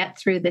and to get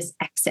through this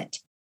exit.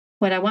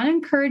 What I want to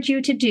encourage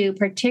you to do,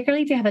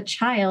 particularly if you have a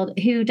child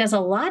who does a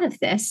lot of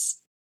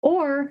this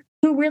or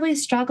who really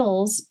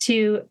struggles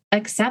to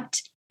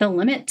accept the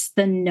limits,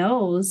 the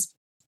no's,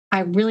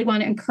 I really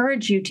want to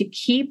encourage you to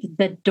keep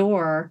the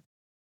door,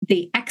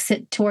 the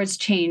exit towards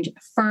change,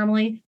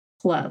 firmly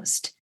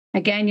closed.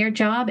 Again, your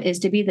job is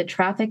to be the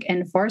traffic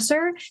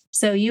enforcer.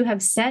 So you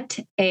have set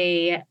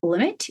a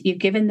limit. You've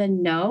given the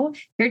no.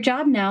 Your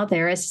job now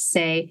there is to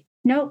say,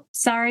 "Nope,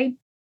 sorry,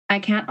 I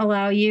can't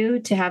allow you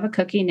to have a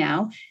cookie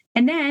now."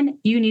 And then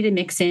you need to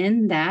mix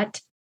in that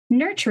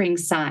nurturing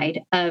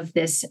side of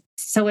this.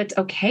 So it's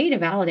okay to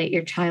validate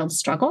your child's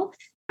struggle.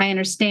 "I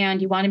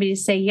understand you wanted me to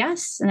say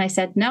yes. And I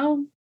said,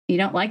 no, you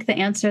don't like the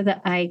answer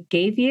that I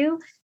gave you.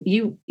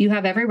 You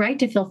have every right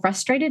to feel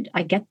frustrated.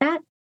 I get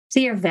that."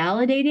 So you're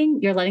validating,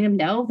 you're letting them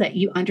know that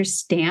you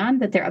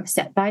understand that they're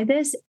upset by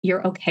this.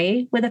 You're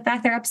okay with the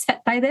fact they're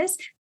upset by this,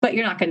 but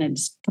you're not going to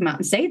just come out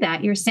and say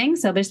that. You're saying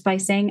so just by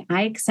saying,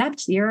 "I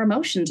accept your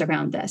emotions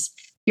around this."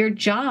 Your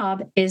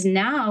job is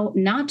now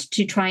not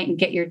to try and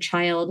get your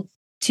child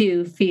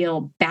to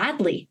feel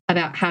badly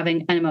about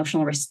having an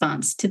emotional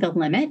response to the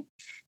limit.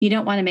 You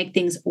don't want to make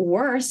things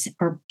worse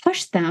or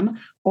push them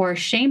or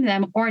shame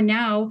them or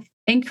now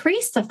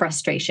increase the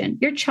frustration.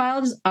 Your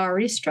child is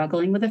already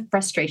struggling with the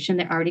frustration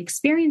they're already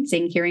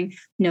experiencing hearing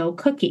no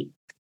cookie.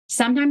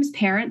 Sometimes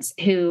parents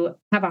who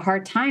have a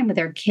hard time with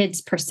their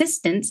kids'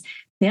 persistence,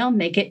 they'll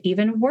make it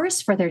even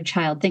worse for their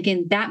child,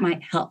 thinking that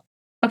might help.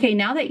 "Okay,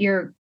 now that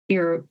you're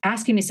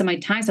asking me so many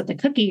times about the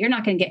cookie, you're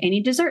not going to get any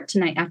dessert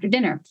tonight after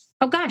dinner.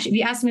 Oh gosh, if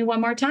you ask me one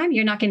more time,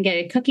 you're not going to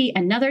get a cookie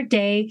another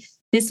day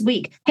this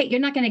week. Hey, you're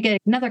not going to get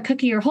another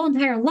cookie your whole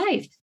entire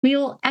life." We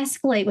will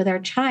escalate with our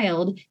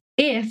child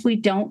if we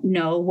don't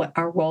know what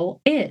our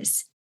role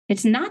is.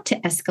 It's not to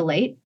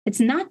escalate. It's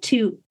not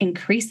to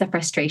increase the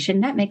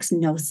frustration. That makes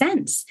no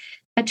sense.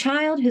 A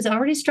child who's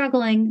already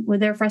struggling with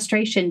their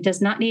frustration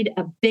does not need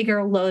a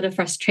bigger load of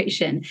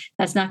frustration.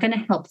 That's not going to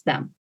help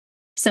them.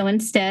 So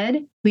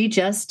instead, we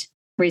just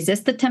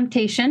resist the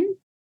temptation.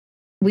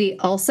 We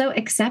also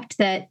accept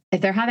that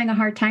if they're having a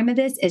hard time with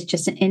this, it's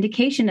just an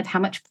indication of how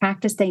much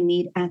practice they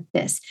need at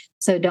this.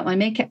 So don't want to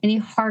make it any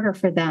harder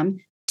for them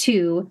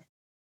to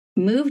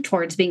move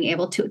towards being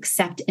able to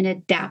accept and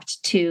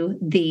adapt to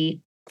the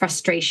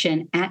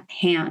frustration at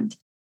hand.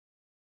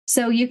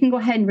 So you can go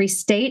ahead and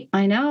restate,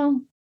 "I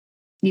know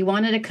you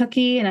wanted a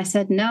cookie and I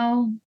said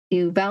no."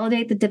 You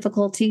validate the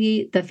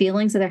difficulty, the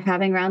feelings that they're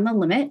having around the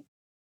limit.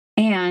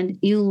 And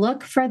you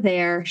look for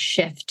their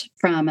shift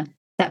from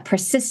that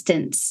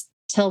persistence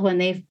till when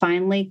they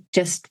finally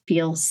just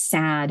feel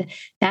sad.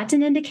 That's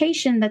an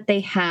indication that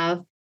they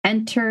have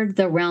entered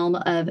the realm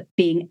of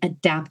being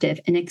adaptive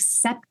and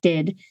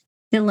accepted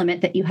the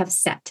limit that you have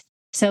set.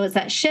 So it's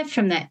that shift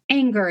from that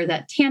anger,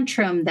 that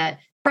tantrum, that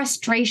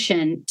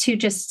frustration to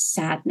just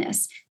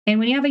sadness. And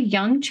when you have a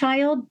young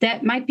child,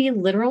 that might be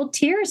literal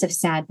tears of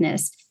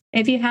sadness.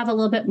 If you have a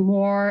little bit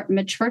more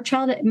mature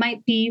child, it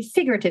might be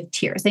figurative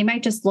tears. They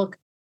might just look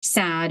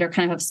sad or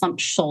kind of have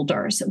slumped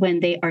shoulders when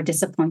they are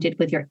disappointed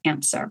with your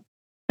answer.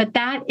 But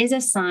that is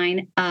a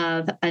sign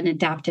of an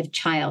adaptive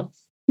child.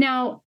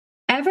 Now,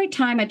 every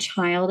time a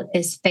child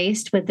is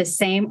faced with the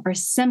same or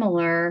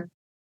similar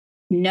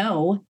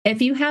no,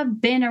 if you have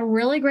been a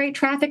really great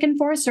traffic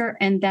enforcer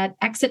and that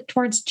exit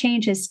towards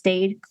change has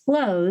stayed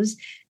closed,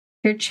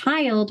 your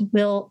child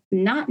will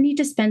not need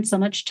to spend so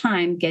much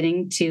time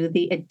getting to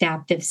the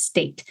adaptive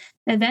state.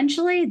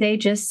 Eventually, they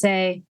just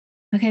say,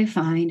 okay,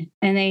 fine.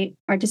 And they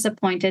are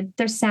disappointed.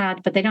 They're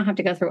sad, but they don't have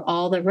to go through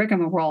all the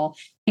rigmarole.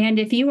 And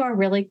if you are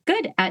really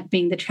good at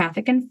being the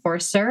traffic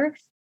enforcer,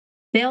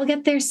 they'll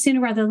get there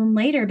sooner rather than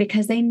later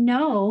because they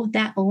know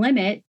that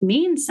limit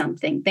means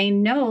something. They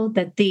know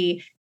that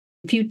the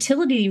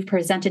futility you've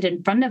presented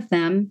in front of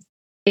them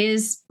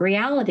is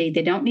reality.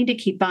 They don't need to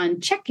keep on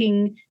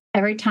checking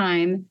every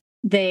time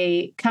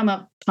they come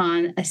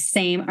upon a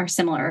same or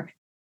similar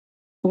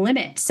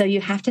limit. So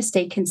you have to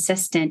stay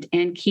consistent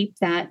and keep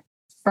that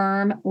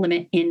firm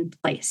limit in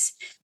place.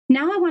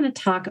 Now I want to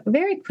talk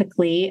very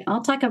quickly.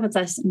 I'll talk about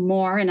this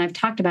more, and I've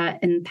talked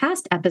about in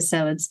past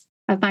episodes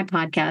of my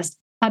podcast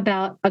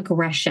about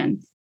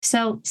aggression.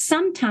 So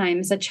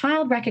sometimes a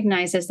child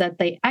recognizes that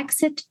the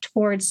exit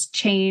towards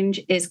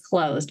change is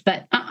closed,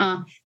 but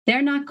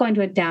they're not going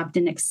to adapt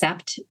and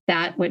accept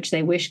that which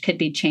they wish could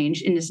be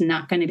changed and is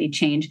not going to be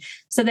changed.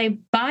 So they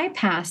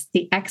bypass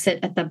the exit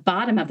at the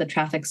bottom of the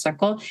traffic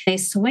circle. They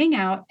swing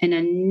out in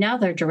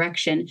another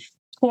direction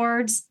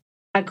towards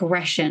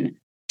aggression,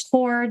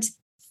 towards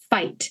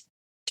fight,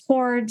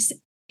 towards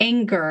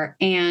anger,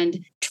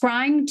 and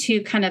trying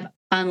to kind of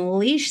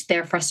unleash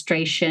their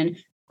frustration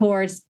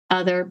towards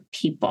other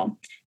people.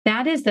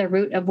 That is the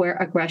root of where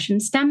aggression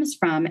stems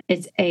from.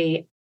 It's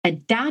a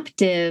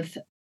adaptive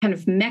kind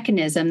of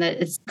mechanism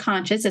that is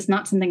conscious. It's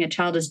not something a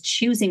child is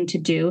choosing to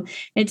do.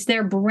 It's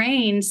their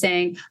brain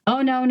saying,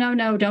 oh, no,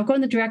 don't go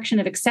in the direction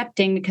of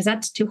accepting because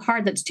that's too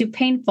hard, that's too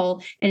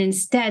painful. And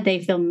instead they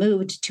feel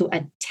moved to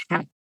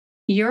attack.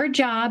 Your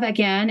job,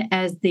 again,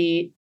 as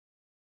the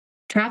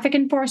traffic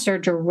enforcer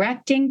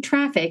directing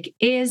traffic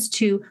is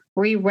to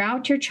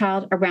reroute your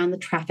child around the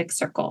traffic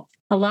circle.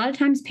 A lot of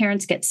times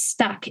parents get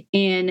stuck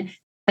in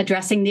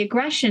addressing the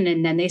aggression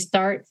and then they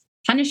start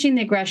punishing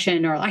the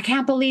aggression, or I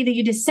can't believe that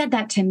you just said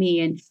that to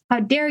me. And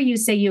how dare you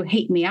say you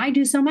hate me? I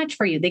do so much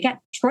for you. They get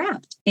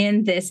trapped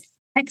in this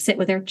exit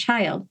with their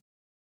child.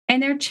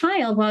 And their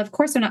child, well, of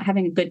course, they're not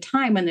having a good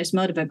time when there's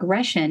mode of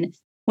aggression.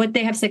 What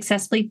they have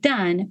successfully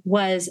done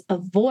was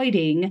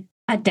avoiding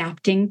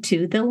adapting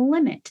to the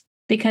limit,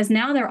 because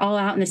now they're all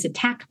out in this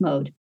attack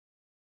mode.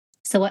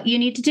 So what you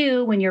need to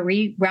do when you're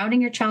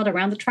rerouting your child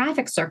around the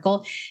traffic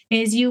circle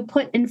is you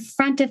put in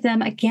front of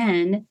them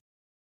again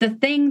the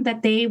thing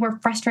that they were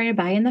frustrated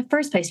by in the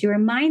first place. You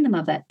remind them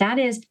of that. That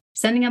is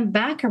sending them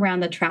back around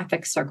the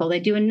traffic circle. They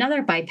do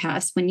another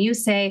bypass. When you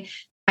say,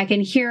 I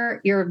can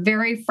hear you're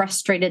very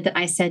frustrated that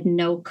I said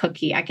no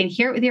cookie. I can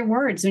hear it with your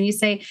words. When you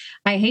say,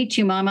 I hate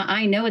you, mama,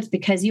 I know it's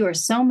because you are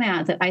so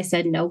mad that I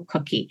said no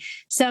cookie.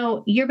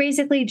 So you're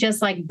basically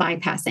just like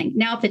bypassing.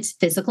 Now, if it's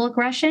physical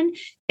aggression,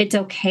 it's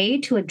okay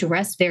to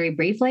address very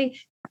briefly.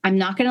 I'm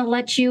not going to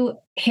let you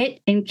hit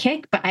and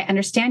kick, but I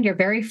understand you're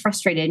very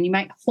frustrated and you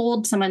might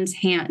hold someone's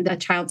hand, a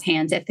child's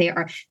hands, if they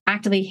are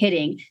actively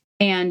hitting,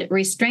 and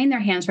restrain their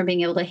hands from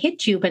being able to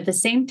hit you. But at the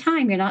same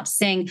time, you're not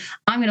saying,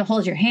 I'm going to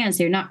hold your hands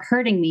so you're not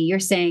hurting me. You're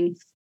saying,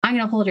 I'm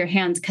going to hold your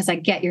hands because I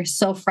get you're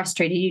so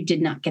frustrated you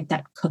did not get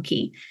that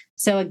cookie.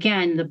 So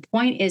again, the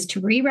point is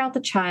to reroute the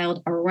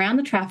child around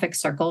the traffic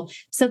circle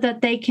so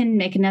that they can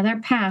make another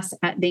pass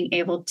at being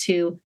able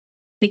to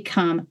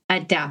become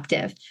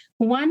adaptive.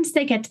 Once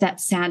they get to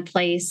that sad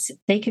place,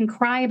 they can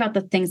cry about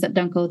the things that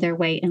don't go their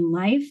way in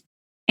life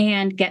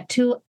and get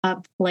to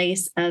a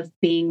place of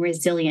being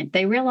resilient.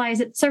 They realize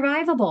it's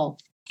survivable.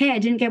 Hey, I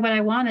didn't get what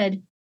I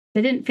wanted.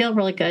 It didn't feel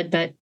really good,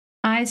 but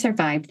I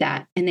survived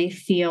that. And they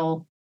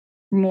feel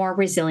more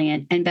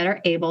resilient and better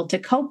able to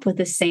cope with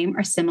the same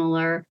or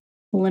similar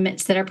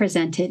limits that are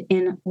presented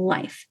in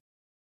life.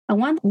 I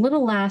want a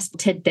little last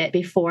tidbit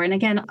before, and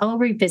again, I'll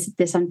revisit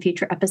this on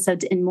future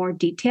episodes in more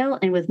detail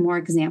and with more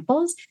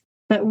examples.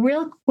 But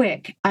real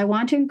quick, I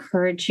want to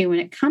encourage you when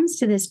it comes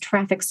to this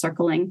traffic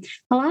circling,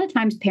 a lot of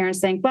times parents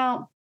think,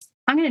 well,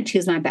 I'm going to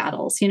choose my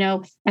battles. You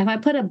know, if I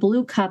put a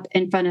blue cup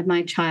in front of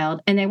my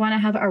child and they want to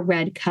have a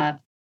red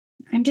cup,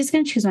 I'm just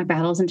going to choose my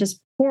battles and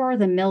just pour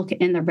the milk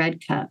in the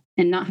red cup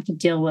and not have to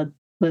deal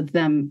with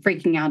them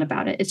freaking out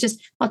about it. It's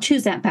just, I'll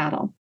choose that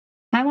battle.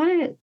 I want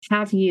to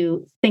have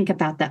you think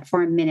about that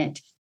for a minute.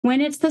 When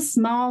it's the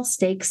small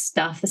stakes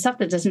stuff, the stuff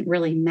that doesn't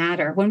really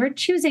matter, when we're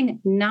choosing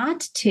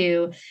not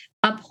to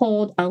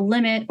uphold a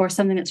limit or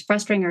something that's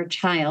frustrating our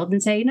child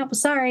and say, you know,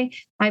 sorry,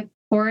 I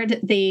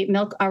poured the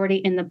milk already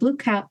in the blue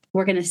cup.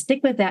 We're going to stick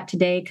with that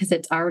today because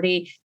it's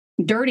already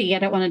dirty. I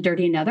don't want to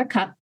dirty another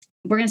cup.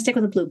 We're going to stick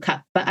with the blue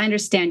cup, but I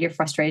understand you're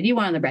frustrated. You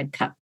wanted the red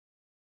cup.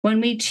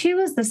 When we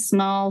choose the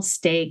small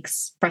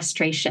stakes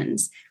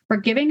frustrations, we're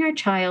giving our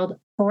child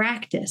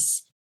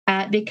practice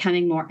at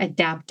becoming more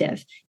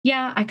adaptive.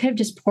 Yeah, I could have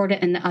just poured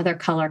it in the other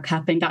color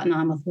cup and gotten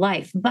on with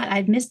life, but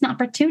I'd missed an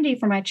opportunity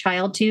for my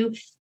child to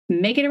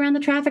make it around the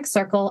traffic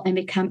circle and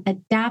become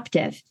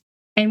adaptive.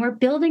 And we're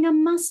building a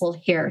muscle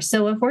here.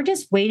 So if we're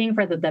just waiting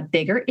for the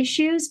bigger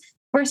issues,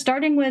 we're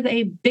starting with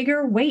a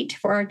bigger weight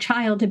for our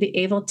child to be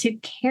able to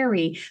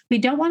carry. We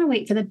don't want to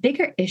wait for the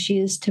bigger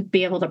issues to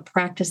be able to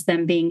practice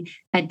them being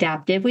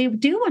adaptive. We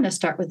do want to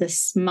start with the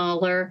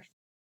smaller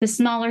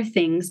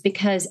things,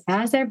 because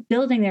as they're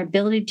building their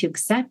ability to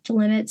accept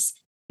limits,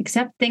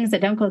 accept things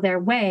that don't go their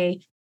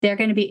way, they're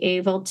going to be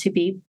able to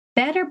be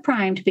better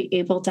primed to be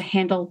able to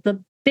handle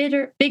the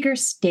bigger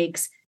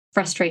stakes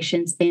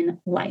frustrations in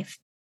life.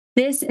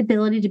 This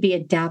ability to be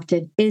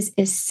adaptive is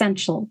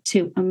essential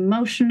to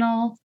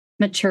emotional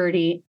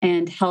maturity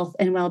and health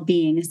and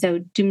well-being. So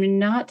do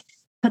not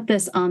put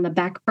this on the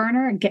back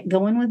burner and get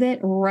going with it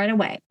right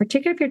away,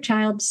 particularly if your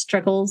child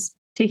struggles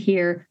to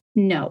hear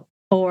no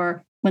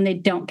or when they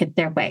don't get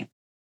their way.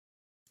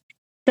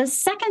 The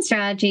second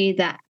strategy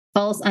that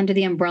falls under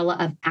the umbrella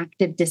of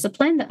active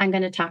discipline that I'm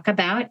going to talk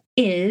about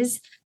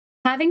is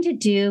having to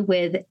do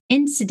with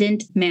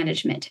incident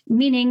management,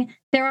 meaning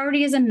there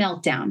already is a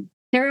meltdown.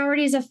 There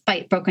already is a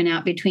fight broken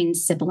out between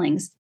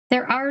siblings.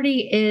 There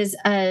already is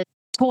a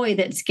toy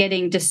that's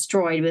getting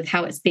destroyed with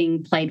how it's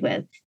being played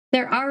with.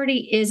 There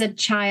already is a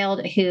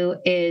child who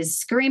is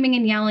screaming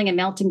and yelling and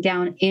melting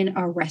down in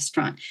a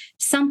restaurant.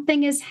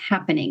 Something is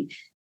happening.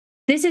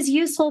 This is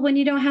useful when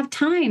you don't have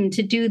time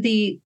to do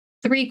the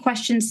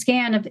 3-question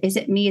scan of, is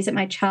it me? Is it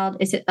my child?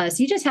 Is it us?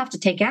 You just have to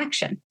take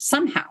action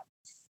somehow.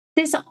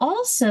 This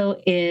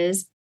also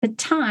is the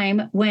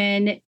time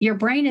when your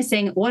brain is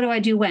saying, what do I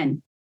do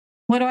when?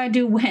 What do I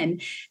do when?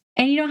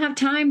 And you don't have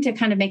time to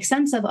kind of make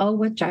sense of,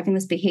 what's driving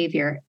this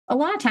behavior. A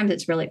lot of times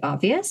it's really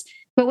obvious,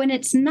 but when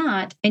it's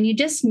not, and you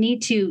just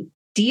need to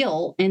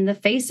deal in the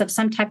face of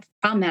some type of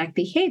problematic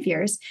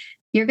behaviors,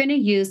 you're going to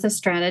use the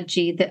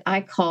strategy that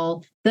I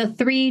call the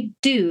 3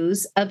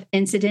 do's of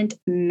incident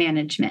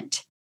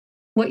management.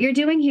 What you're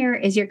doing here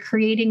is you're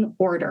creating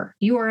order.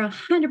 You are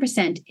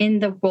 100% in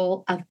the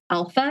role of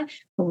alpha,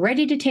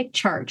 ready to take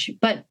charge.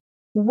 But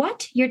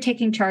what you're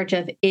taking charge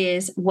of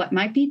is what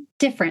might be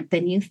different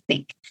than you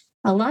think.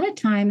 A lot of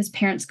times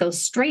parents go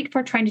straight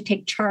for trying to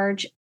take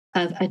charge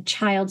of a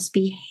child's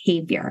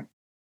behavior.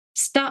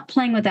 Stop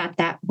playing with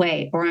that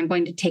way, or I'm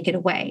going to take it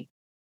away.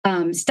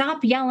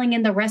 Stop yelling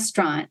in the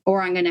restaurant,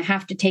 or I'm going to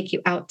have to take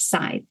you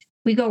outside.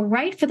 We go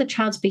right for the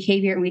child's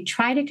behavior and we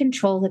try to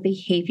control the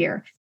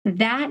behavior.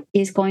 That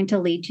is going to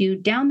lead you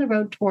down the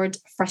road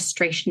towards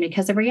frustration,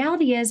 because the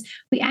reality is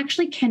we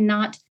actually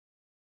cannot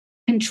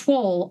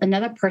control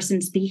another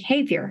person's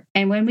behavior.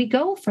 And when we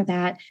go for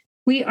that,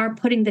 we are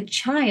putting the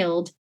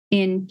child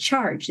in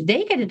charge.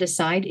 They get to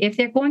decide if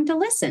they're going to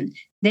listen.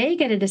 They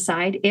get to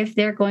decide if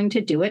they're going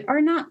to do it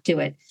or not do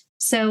it.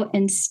 So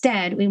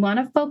instead, we want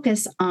to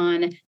focus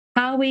on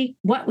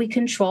what we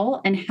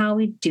control and how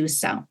we do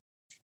so.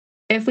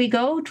 If we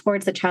go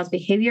towards the child's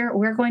behavior,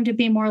 we're going to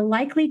be more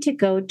likely to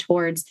go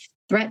towards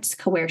threats,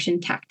 coercion,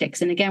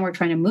 tactics. And again, we're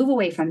trying to move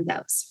away from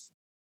those.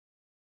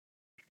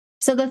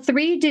 So the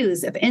 3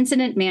 do's of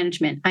incident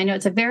management. I know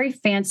it's a very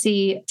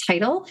fancy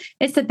title.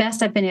 It's the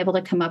best I've been able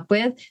to come up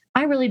with.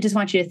 I really just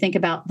want you to think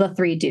about the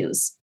 3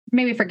 do's.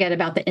 Maybe forget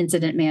about the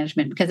incident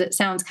management because it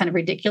sounds kind of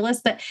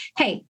ridiculous, but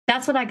hey,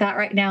 that's what I got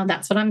right now.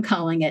 That's what I'm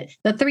calling it.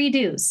 The 3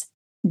 do's.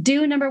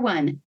 Do number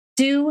 1,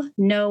 do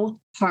no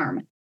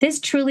harm. This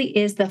truly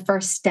is the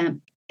first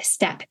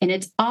step, and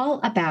it's all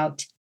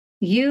about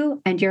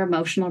you and your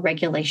emotional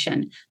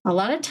regulation. A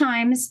lot of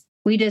times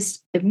we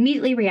just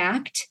immediately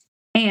react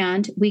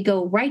and we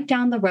go right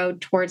down the road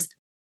towards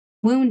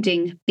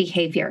wounding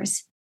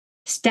behaviors.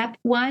 Step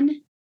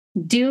 1,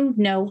 do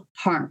no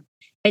harm.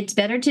 It's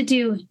better to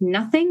do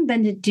nothing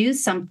than to do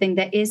something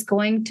that is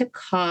going to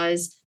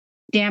cause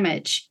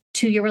damage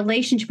to your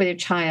relationship with your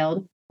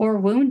child or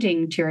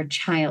wounding to your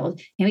child.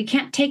 And we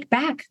can't take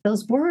back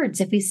those words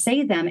if we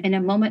say them in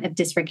a moment of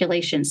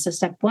dysregulation. So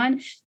step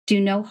 1, do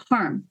no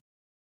harm.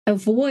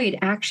 Avoid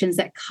actions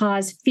that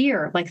cause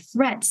fear, like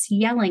threats,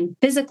 yelling,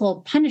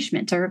 physical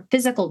punishment, or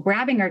physical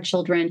grabbing our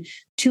children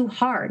too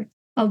hard.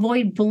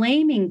 Avoid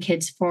blaming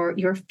kids for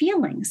your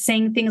feelings,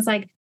 saying things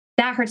like,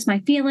 that hurts my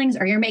feelings,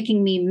 or you're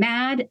making me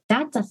mad.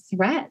 That's a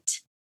threat.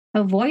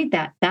 Avoid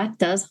that. That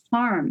does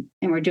harm,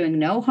 and we're doing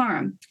no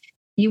harm.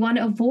 You want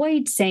to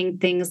avoid saying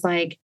things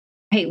like,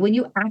 hey, when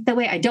you act that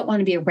way, I don't want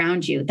to be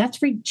around you.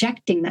 That's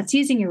rejecting. That's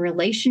using your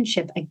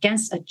relationship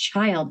against a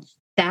child.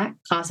 That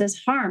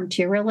causes harm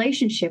to your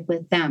relationship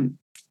with them.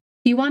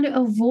 You want to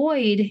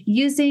avoid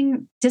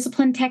using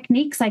discipline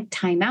techniques like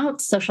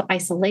timeouts, social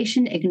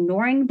isolation,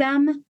 ignoring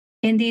them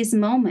in these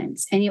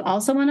moments. And you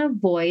also want to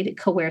avoid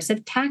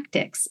coercive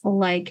tactics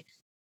like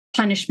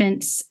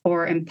punishments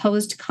or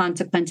imposed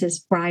consequences,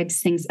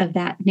 bribes, things of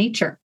that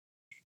nature.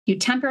 You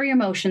temper your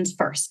emotions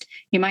first.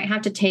 You might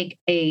have to take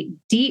a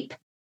deep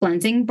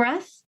cleansing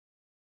breath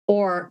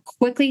or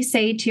quickly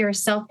say to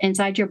yourself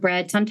inside your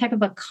bread some type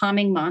of a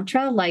calming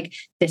mantra like,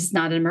 this is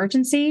not an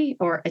emergency,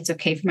 or it's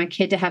okay for my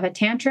kid to have a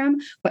tantrum.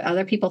 What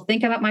other people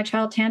think about my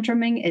child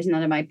tantruming is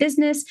none of my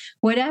business.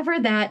 Whatever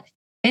that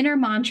inner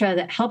mantra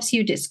that helps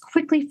you just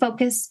quickly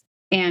focus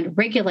and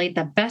regulate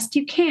the best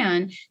you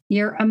can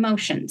your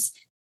emotions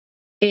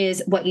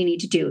is what you need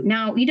to do.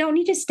 Now, you don't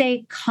need to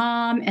stay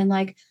calm and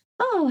like,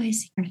 oh, I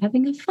see you're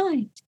having a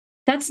fight.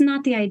 That's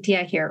not the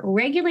idea here.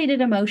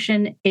 Regulated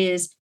emotion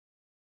is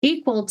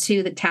equal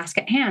to the task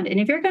at hand. And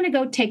if you're going to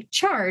go take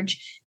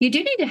charge, you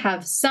do need to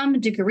have some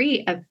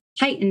degree of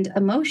heightened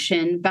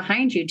emotion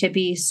behind you to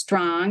be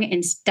strong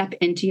and step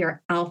into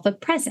your alpha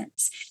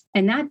presence.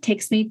 And that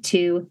takes me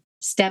to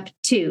step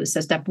 2. So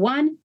step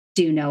 1,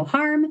 do no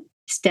harm.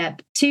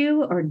 Step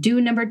 2, or do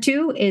number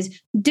 2,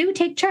 is do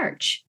take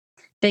charge.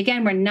 But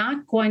again, we're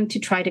not going to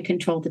try to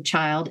control the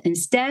child.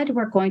 Instead,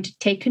 we're going to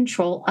take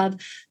control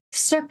of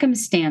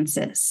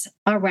circumstances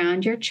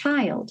around your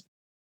child.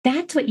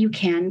 That's what you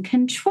can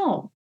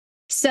control.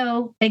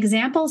 So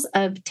examples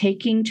of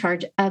taking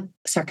charge of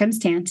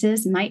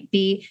circumstances might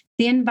be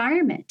the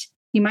environment.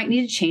 You might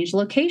need to change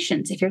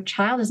locations. If your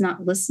child is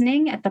not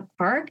listening at the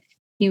park,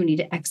 you need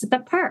to exit the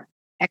park,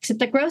 exit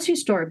the grocery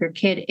store. If your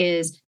kid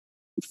is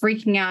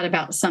freaking out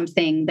about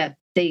something that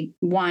they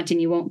want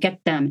and you won't get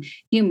them,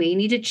 you may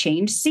need to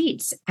change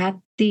seats at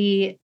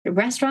the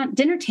restaurant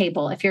dinner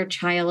table. If your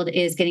child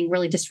is getting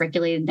really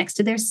dysregulated next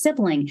to their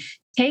sibling,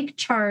 take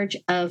charge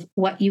of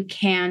what you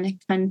can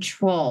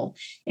control.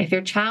 If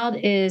your child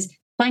is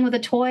playing with a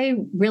toy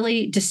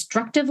really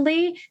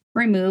destructively,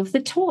 remove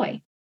the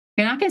toy.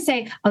 You're not going to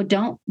say, oh,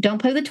 don't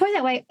play with the toy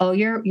that way. Oh,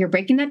 you're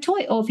breaking that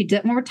toy. Oh, if you do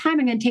that one more time,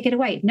 I'm going to take it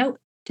away. Nope.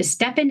 Just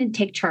step in and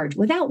take charge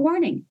without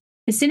warning.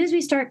 As soon as we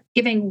start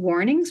giving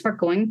warnings, we're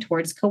going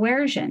towards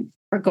coercion.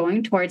 We're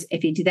going towards,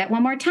 if you do that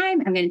one more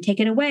time, I'm going to take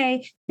it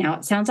away. Now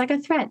it sounds like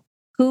a threat.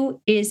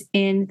 Who is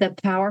in the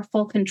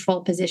powerful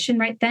control position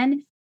right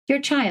then? Your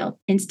child.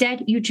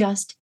 Instead, you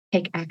just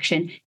take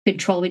action,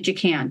 control what you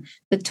can.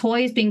 The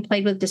toy is being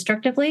played with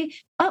destructively.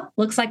 Oh,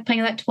 looks like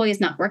playing with that toy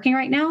is not working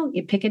right now.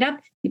 You pick it up,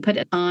 you put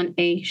it on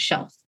a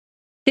shelf.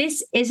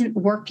 This isn't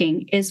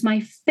working is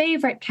my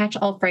favorite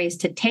catch-all phrase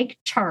to take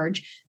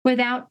charge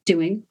without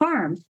doing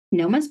harm.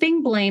 No one's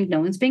being blamed. No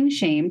one's being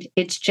shamed.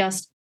 It's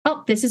just,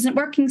 oh, this isn't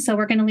working, so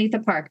we're going to leave the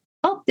park.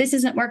 Oh, this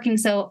isn't working,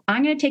 so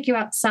I'm going to take you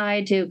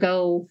outside to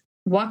go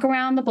walk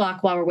around the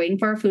block while we're waiting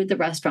for our food at the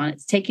restaurant.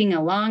 It's taking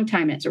a long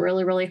time and it's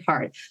really, really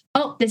hard.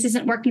 Oh, this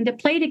isn't working to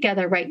play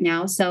together right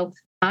now, so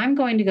I'm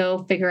going to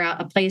go figure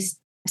out a place,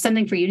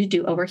 something for you to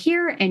do over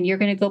here, and you're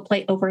going to go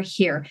play over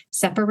here.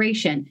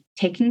 Separation,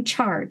 taking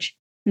charge.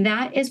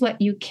 That is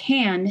what you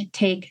can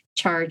take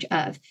charge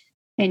of.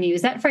 And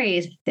use that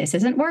phrase, this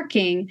isn't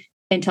working,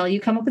 until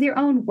you come up with your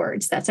own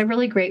words. That's a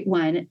really great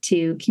one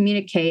to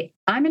communicate.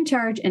 I'm in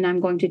charge and I'm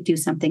going to do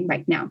something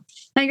right now.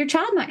 Now, your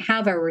child might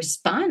have a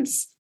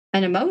response,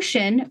 an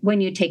emotion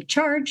when you take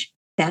charge.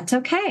 That's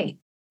okay.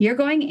 You're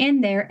going in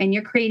there and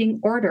you're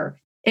creating order.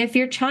 If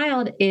your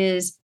child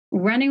is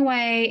running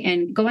away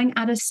and going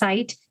out of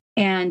sight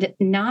and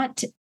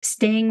not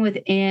staying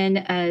within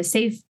a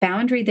safe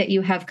boundary that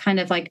you have kind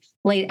of like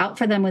laid out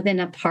for them within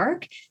a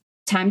park,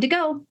 time to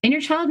go. And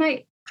your child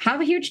might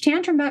have a huge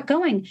tantrum about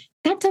going.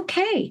 That's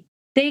okay.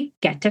 They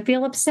get to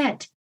feel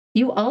upset.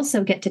 You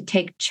also get to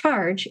take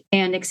charge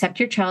and accept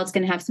your child's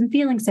going to have some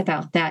feelings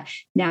about that.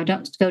 Now,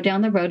 don't go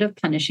down the road of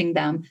punishing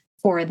them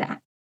for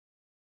that.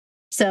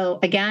 So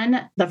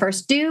again, the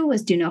first do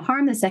was do no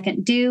harm. The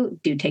second do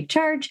take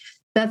charge.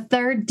 The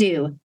third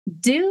do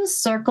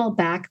circle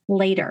back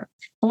later.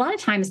 A lot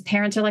of times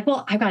parents are like,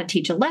 well, I've got to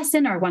teach a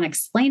lesson or I want to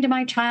explain to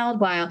my child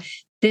why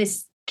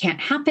this can't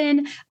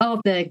happen. Oh,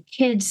 if the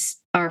kids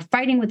are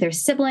fighting with their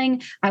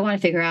sibling, I want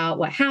to figure out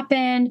what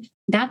happened.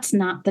 That's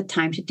not the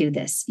time to do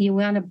this. You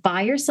want to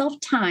buy yourself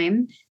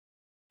time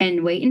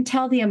and wait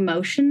until the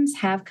emotions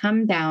have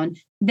come down.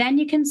 Then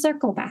you can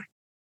circle back.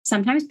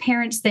 Sometimes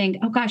parents think,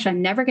 oh gosh,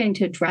 I'm never going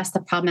to address the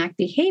problematic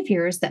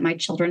behaviors that my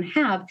children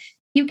have.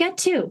 You get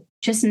to,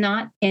 just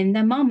not in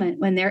the moment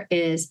when there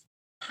is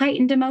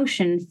heightened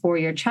emotion for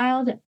your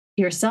child,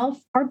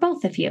 yourself, or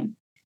both of you.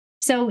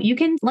 So you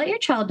can let your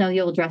child know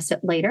you'll address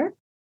it later.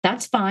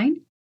 That's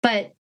fine,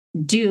 but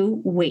do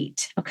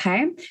wait,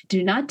 okay?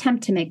 Do not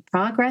attempt to make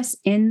progress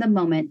in the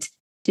moment.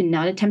 Do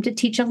not attempt to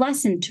teach a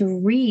lesson, to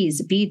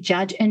reason, be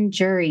judge and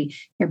jury.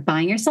 You're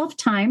buying yourself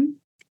time,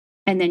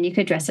 and then you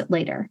can address it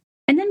later.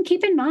 And then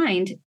keep in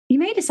mind, you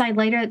may decide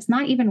later it's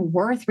not even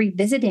worth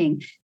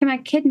revisiting. My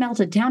kid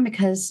melted down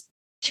because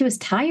she was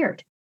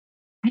tired.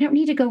 I don't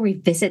need to go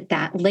revisit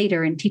that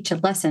later and teach a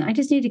lesson. I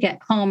just need to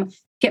get home,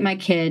 get my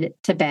kid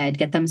to bed,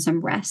 get them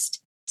some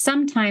rest.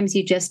 Sometimes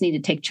you just need to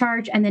take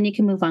charge and then you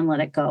can move on, let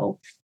it go.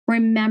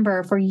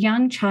 Remember, for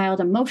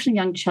emotional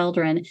young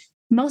children,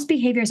 most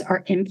behaviors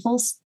are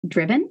impulse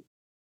driven,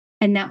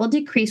 and that will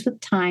decrease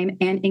with time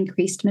and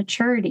increased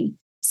maturity.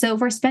 So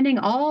if we're spending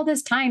all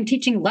this time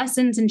teaching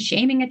lessons and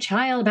shaming a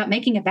child about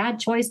making a bad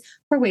choice,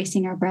 we're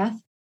wasting our breath.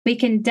 We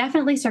can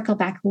definitely circle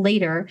back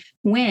later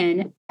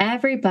when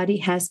everybody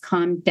has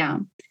calmed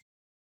down.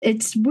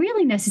 It's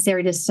really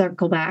necessary to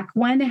circle back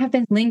when there have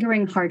been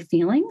lingering hard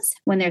feelings,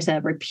 when there's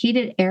a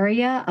repeated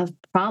area of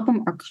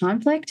problem or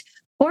conflict,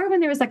 or when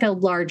there was like a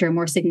larger,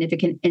 more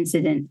significant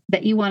incident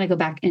that you want to go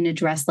back and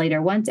address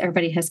later once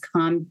everybody has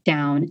calmed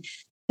down.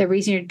 The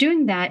reason you're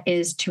doing that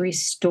is to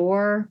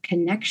restore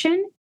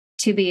connection,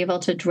 to be able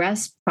to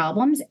address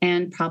problems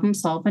and problem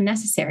solve when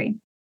necessary.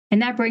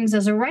 And that brings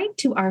us right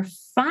to our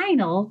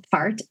final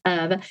part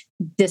of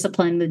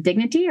discipline with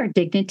dignity, or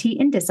dignity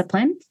in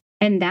discipline.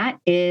 And that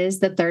is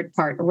the third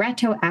part,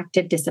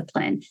 retroactive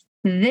discipline.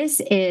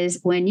 This is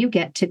when you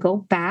get to go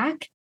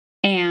back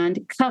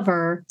and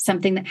cover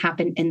something that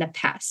happened in the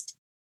past.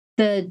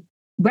 The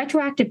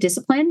retroactive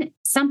discipline,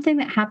 something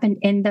that happened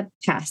in the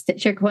past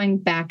that you're going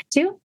back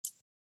to.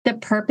 The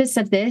purpose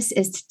of this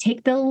is to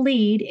take the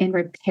lead in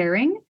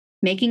repairing,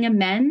 making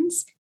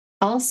amends,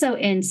 also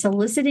in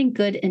soliciting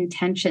good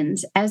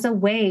intentions as a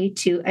way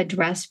to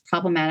address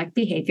problematic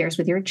behaviors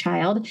with your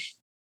child,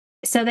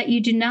 so that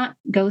you do not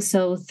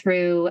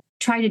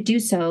try to do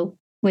so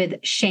with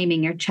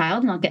shaming your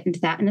child. And I'll get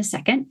into that in a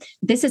second.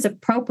 This is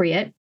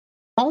appropriate.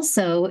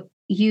 Also,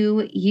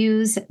 you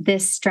use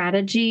this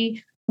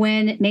strategy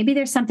when maybe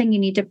there's something you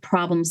need to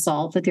problem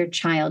solve with your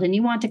child and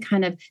you want to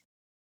kind of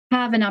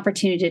have an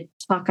opportunity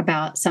to talk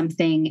about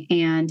something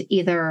and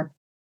either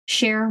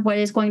share what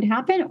is going to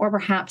happen or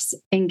perhaps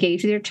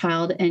engage with your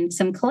child in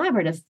some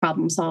collaborative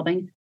problem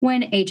solving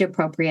when age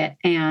appropriate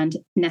and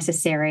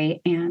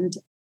necessary, and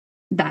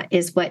that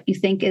is what you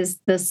think is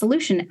the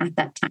solution at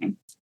that time.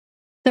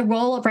 The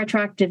role of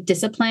retroactive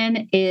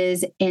discipline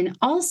is in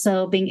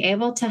also being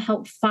able to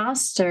help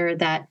foster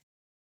that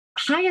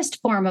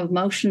highest form of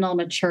emotional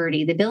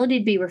maturity, the ability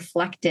to be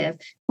reflective.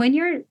 When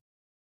you're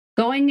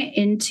going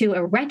into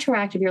a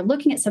retroactive, you're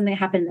looking at something that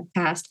happened in the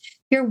past,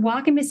 you're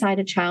walking beside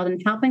a child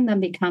and helping them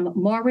become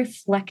more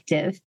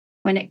reflective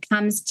when it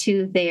comes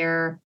to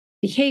their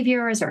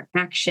behaviors or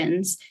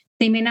actions.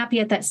 They may not be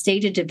at that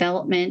stage of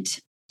development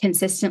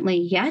consistently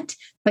yet,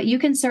 but you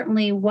can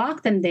certainly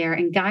walk them there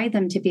and guide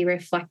them to be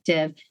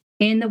reflective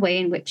in the way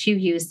in which you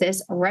use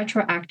this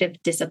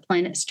retroactive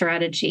discipline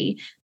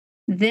strategy.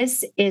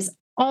 This is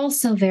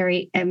also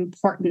very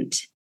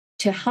important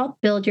to help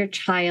build your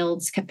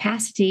child's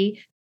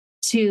capacity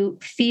to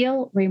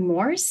feel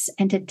remorse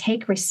and to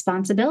take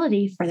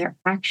responsibility for their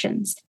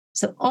actions.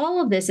 So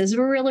all of this is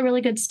really,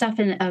 really good stuff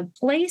in a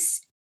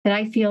place that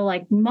I feel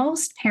like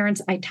most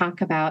parents I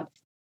talk about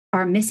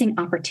are missing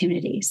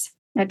opportunities.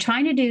 Now,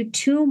 trying to do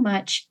too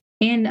much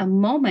in a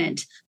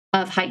moment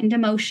of heightened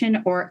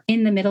emotion or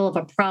in the middle of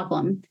a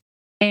problem,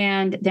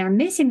 and they're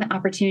missing the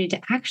opportunity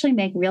to actually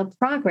make real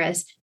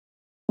progress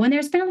when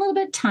there's been a little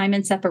bit of time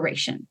and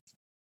separation.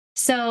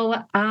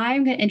 So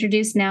I'm going to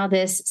introduce now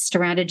this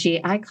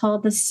strategy I call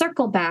the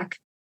circle back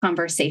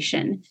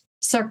conversation,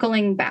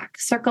 circle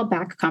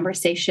back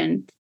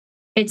conversation.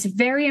 It's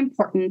very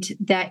important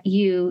that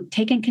you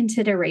take in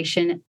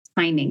consideration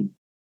timing.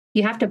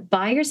 You have to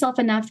buy yourself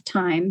enough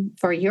time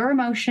for your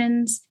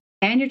emotions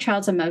and your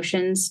child's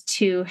emotions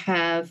to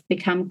have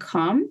become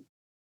calm,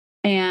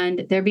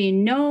 and there be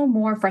no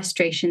more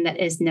frustration that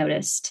is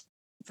noticed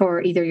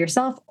for either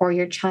yourself or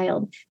your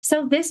child.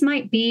 So this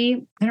might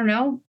be,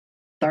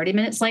 30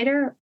 minutes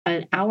later,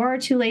 an hour or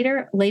two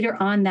later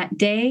on that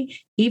day,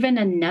 even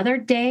another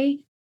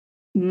day,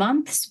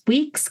 months,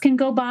 weeks can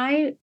go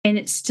by, and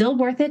it's still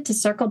worth it to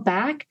circle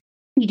back.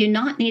 You do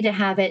not need to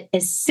have it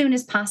as soon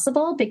as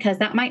possible, because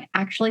that might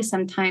actually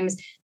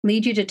sometimes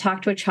lead you to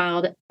talk to a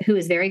child who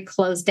is very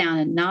closed down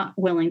and not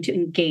willing to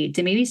engage,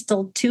 and maybe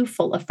still too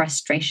full of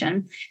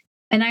frustration.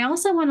 And I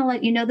also want to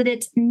let you know that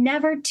it's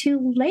never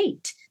too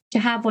late to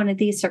have one of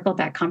these circle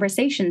back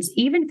conversations,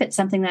 even if it's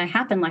something that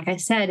happened, like I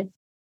said,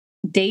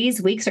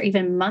 days, weeks, or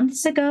even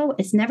months ago.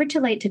 It's never too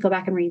late to go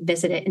back and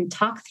revisit it and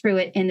talk through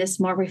it in this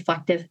more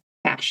reflective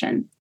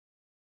fashion.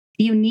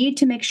 You need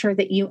to make sure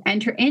that you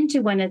enter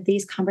into one of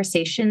these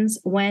conversations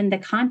when the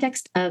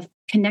context of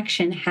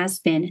connection has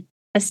been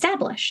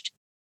established.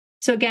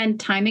 So again,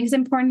 timing is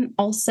important.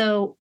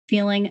 Also,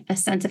 feeling a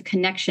sense of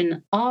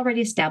connection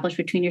already established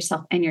between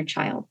yourself and your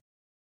child.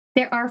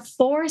 There are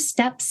 4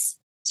 steps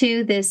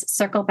to this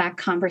circle back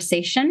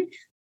conversation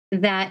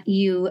that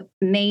you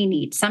may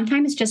need.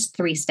 Sometimes just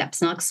 3 steps,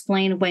 and I'll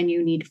explain when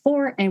you need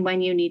 4 and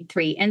when you need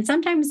 3, and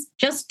sometimes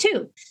just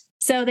 2.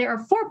 So there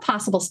are 4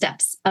 possible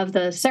steps of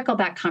the circle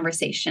back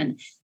conversation.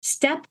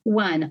 Step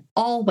 1,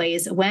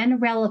 always when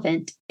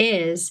relevant,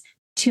 is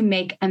to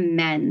make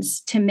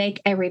amends, to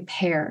make a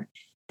repair.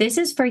 This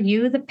is for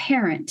you, the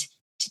parent,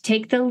 to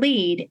take the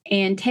lead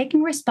in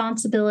taking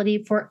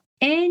responsibility for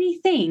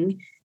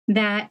anything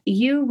that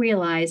you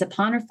realize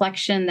upon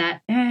reflection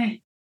that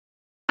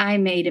I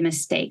made a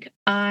mistake.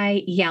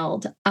 I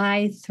yelled,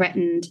 I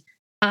threatened,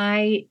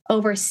 I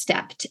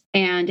overstepped,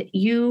 and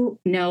you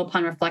know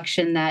upon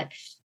reflection that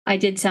I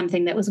did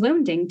something that was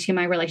wounding to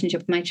my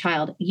relationship with my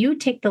child. You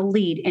take the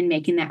lead in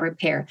making that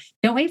repair.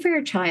 Don't wait for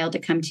your child to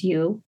come to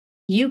you.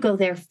 You go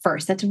there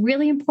first. That's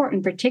really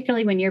important,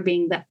 particularly when you're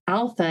being the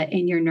alpha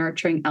in your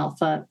nurturing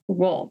alpha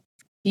role.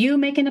 You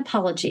make an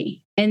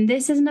apology. And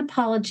this is an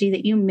apology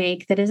that you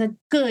make that is a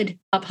good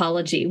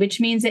apology, which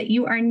means that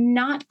you are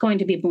not going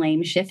to be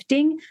blame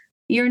shifting.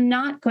 You're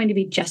not going to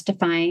be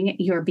justifying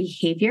your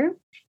behavior.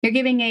 You're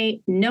giving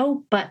a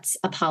no buts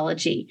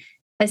apology.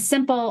 A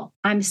simple,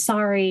 I'm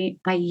sorry,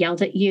 I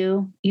yelled at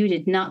you. You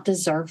did not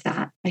deserve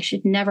that. I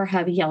should never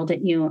have yelled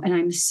at you. And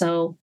I'm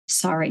so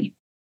sorry.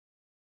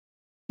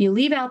 You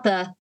leave out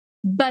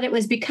but it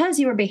was because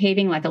you were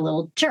behaving like a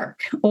little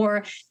jerk,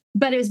 or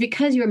but it was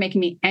because you were making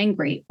me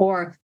angry,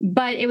 or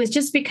but it was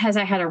just because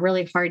I had a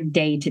really hard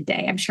day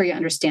today. I'm sure you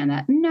understand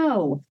that.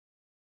 No.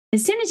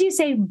 As soon as you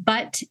say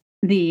but,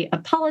 the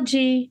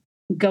apology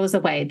goes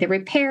away. The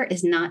repair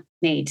is not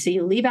made. So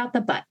you leave out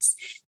the buts.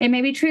 It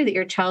may be true that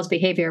your child's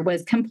behavior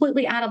was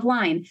completely out of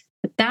line,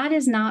 but that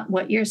is not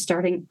what you're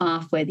starting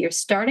off with. You're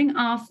starting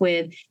off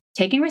with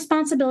taking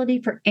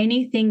responsibility for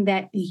anything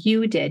that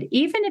you did,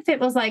 even if it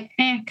was like,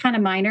 kind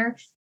of minor.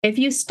 If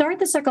you start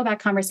the circle back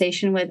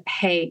conversation with,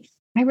 hey,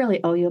 I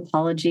really owe you an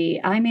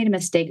apology. I made a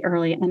mistake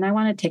early and I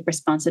want to take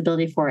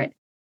responsibility for it.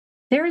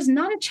 There is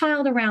not a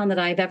child around that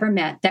I've ever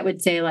met that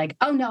would say like,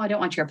 oh no, I don't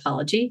want your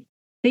apology.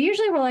 They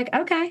usually were like,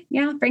 okay,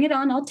 yeah, bring it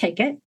on. I'll take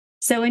it.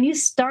 So when you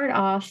start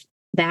off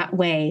that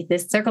way,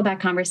 this circle back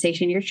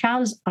conversation, your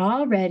child is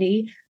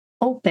already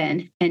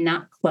open and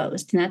not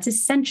closed. And that's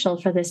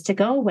essential for this to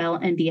go well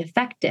and be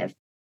effective.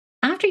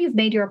 After you've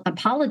made your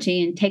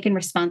apology and taken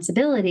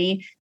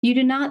responsibility, you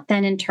do not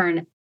then in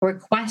turn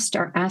request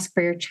or ask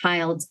for your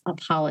child's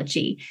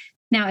apology.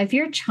 Now, if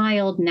your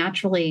child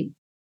naturally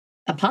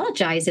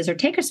apologizes or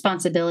take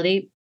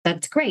responsibility,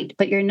 that's great,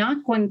 but you're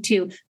not going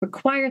to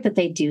require that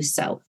they do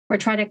so or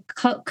try to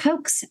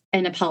coax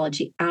an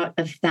apology out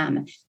of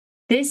them.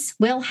 This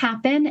will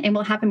happen and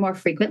will happen more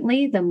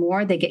frequently the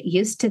more they get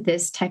used to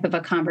this type of a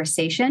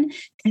conversation,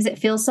 because it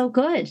feels so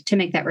good to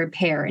make that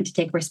repair and to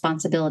take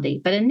responsibility.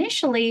 But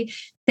initially,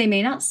 they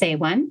may not say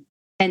one,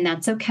 and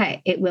that's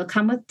okay. It will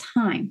come with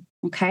time,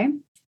 okay?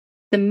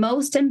 The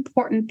most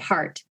important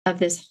part of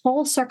this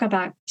whole circle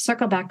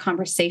back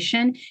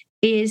conversation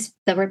is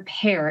the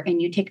repair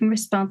and you taking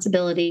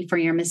responsibility for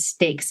your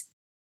mistakes.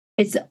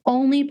 It's the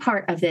only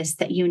part of this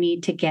that you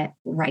need to get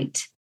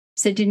right.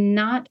 So do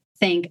not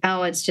think,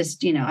 oh, it's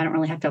just, I don't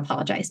really have to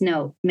apologize.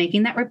 No,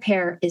 making that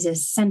repair is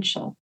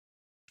essential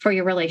for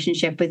your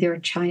relationship with your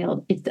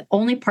child. It's the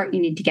only part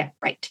you need to get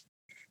right.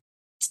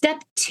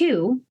 Step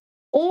 2,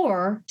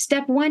 or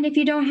step 1, if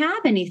you don't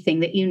have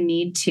anything that you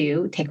need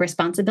to take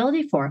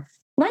responsibility for.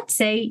 Let's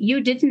say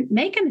you didn't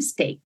make a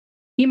mistake.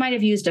 You might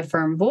have used a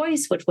firm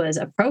voice, which was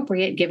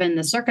appropriate given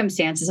the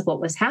circumstances of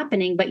what was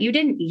happening, but you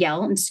didn't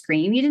yell and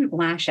scream. You didn't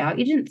lash out.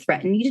 You didn't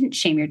threaten. You didn't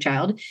shame your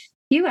child.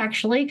 You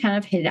actually kind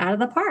of hit it out of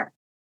the park.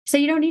 So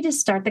you don't need to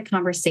start the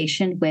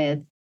conversation with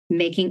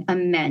making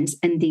amends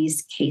in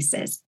these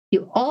cases.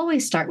 You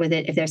always start with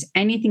it if there's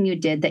anything you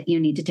did that you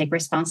need to take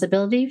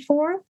responsibility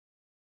for.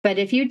 But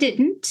if you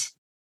didn't,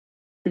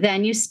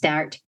 then you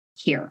start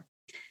here.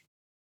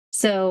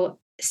 So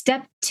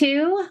step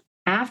 2,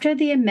 after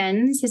the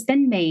amends has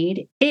been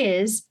made,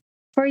 is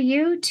for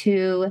you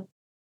to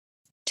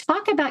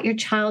talk about your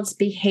child's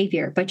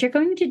behavior, but you're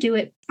going to do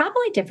it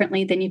probably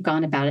differently than you've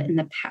gone about it in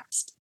the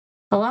past.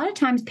 A lot of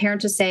times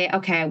parents will say,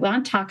 okay, I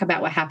want to talk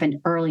about what happened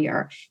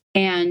earlier.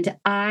 And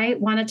I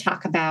want to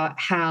talk about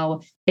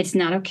how it's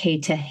not okay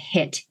to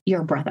hit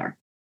your brother.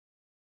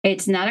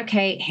 It's not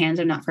okay. Hands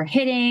are not for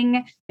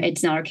hitting.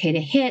 It's not okay to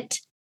hit.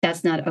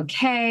 That's not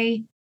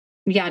okay.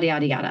 Yada,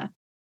 yada, yada.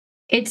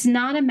 It's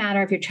not a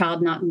matter of your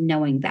child not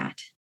knowing that.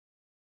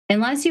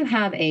 Unless you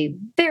have a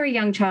very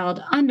young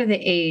child under the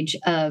age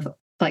of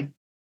like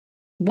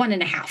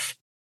 1.5,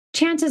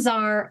 chances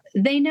are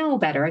they know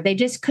better. They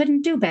just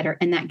couldn't do better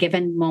in that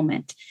given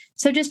moment.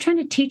 So just trying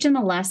to teach them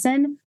a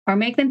lesson or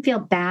make them feel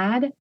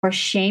bad or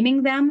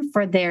shaming them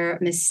for their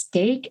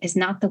mistake is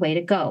not the way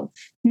to go.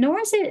 Nor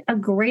is it a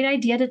great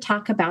idea to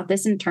talk about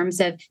this in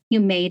terms of you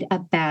made a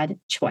bad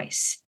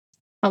choice.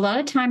 A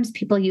lot of times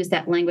people use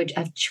that language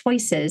of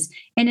choices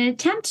in an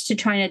attempt to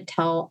try to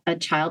tell a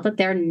child that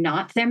they're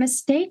not their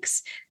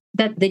mistakes,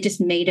 that they just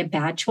made a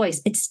bad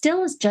choice. It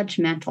still is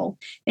judgmental.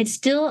 It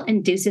still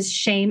induces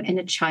shame in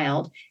a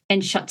child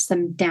and shuts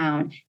them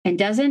down and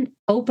doesn't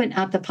open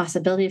up the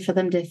possibility for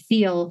them to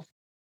feel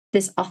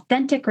this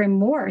authentic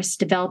remorse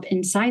develop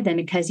inside them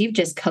because you've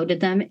just coated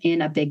them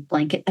in a big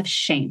blanket of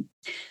shame.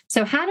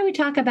 So how do we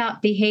talk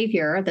about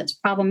behavior that's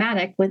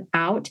problematic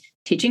without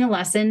teaching a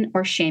lesson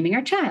or shaming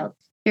our child?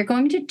 You're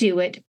going to do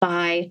it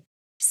by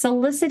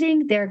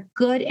soliciting their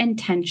good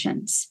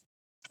intentions.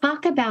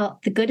 Talk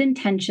about the good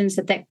intentions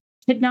that they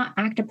could not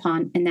act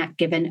upon in that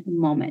given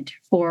moment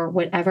for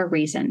whatever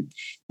reason.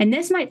 And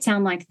this might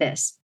sound like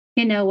this.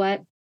 You know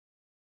what?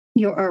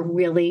 You're a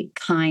really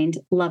kind,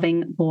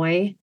 loving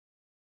boy.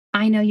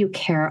 I know you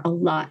care a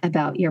lot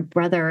about your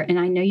brother, and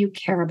I know you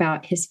care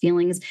about his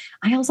feelings.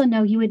 I also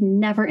know you would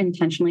never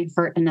intentionally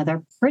hurt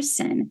another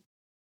person.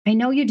 I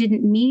know you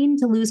didn't mean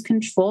to lose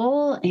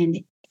control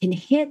and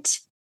hit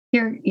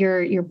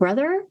your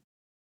brother.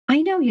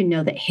 I know you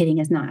know that hitting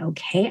is not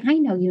okay. I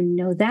know you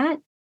know that.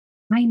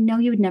 I know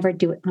you would never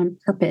do it on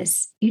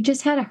purpose. You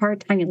just had a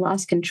hard time. You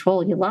lost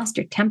control. You lost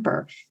your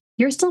temper.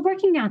 You're still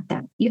working at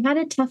that. You had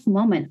a tough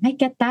moment. I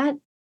get that.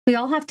 We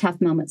all have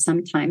tough moments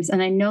sometimes.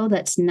 And I know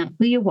that's not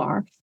who you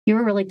are.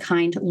 You're a really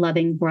kind,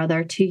 loving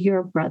brother to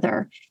your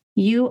brother.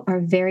 You are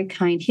very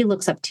kind. He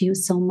looks up to you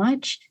so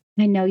much.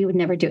 I know you would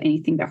never do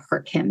anything to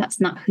hurt him. That's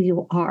not who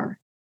you are.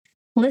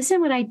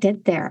 Listen what I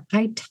did there.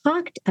 I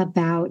talked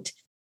about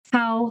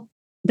how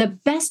the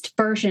best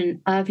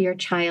version of your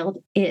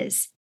child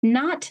is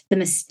not the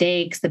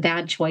mistakes, the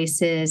bad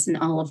choices, and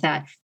all of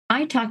that.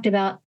 I talked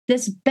about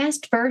this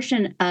best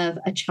version of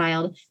a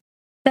child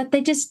that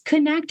they just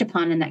couldn't act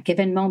upon in that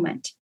given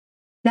moment.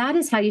 That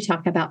is how you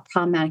talk about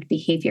problematic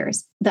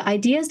behaviors. The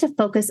idea is to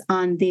focus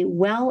on the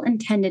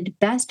well-intended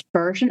best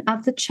version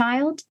of the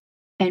child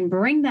and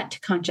bring that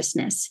to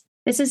consciousness.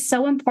 This is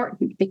so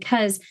important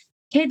because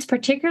kids,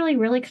 particularly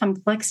really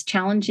complex,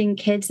 challenging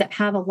kids that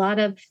have a lot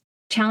of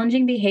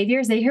challenging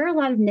behaviors, they hear a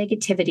lot of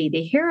negativity.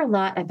 They hear a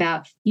lot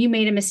about, you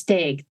made a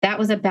mistake. That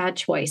was a bad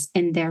choice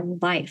in their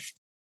life.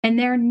 And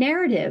their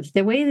narrative,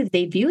 the way that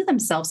they view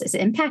themselves is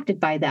impacted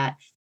by that.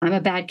 I'm a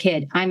bad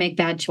kid. I make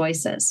bad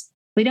choices.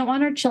 We don't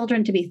want our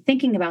children to be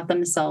thinking about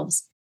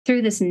themselves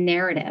through this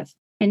narrative.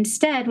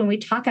 Instead, when we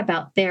talk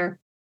about their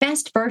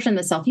best version of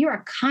the self, you're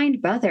a kind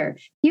brother.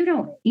 You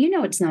know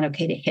it's not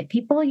okay to hit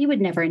people. You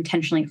would never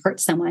intentionally hurt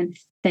someone.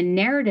 The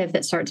narrative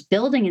that starts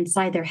building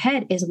inside their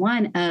head is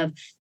one of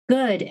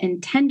good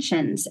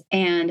intentions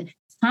and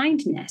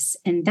kindness.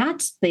 And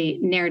that's the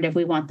narrative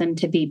we want them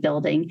to be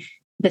building,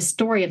 the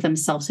story of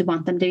themselves. We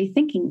want them to be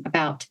thinking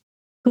about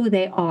who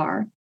they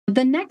are.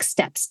 The next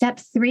step, step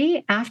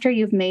 3, after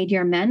you've made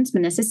your amends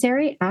when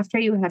necessary, after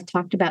you have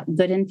talked about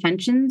good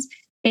intentions,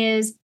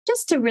 is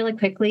just to really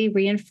quickly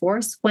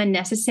reinforce when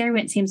necessary,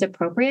 when it seems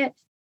appropriate,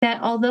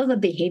 that although the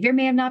behavior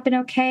may have not been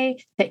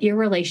okay, that your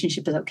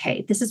relationship is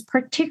okay. This is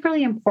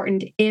particularly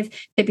important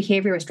if the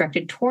behavior is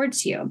directed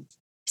towards you.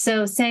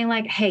 So saying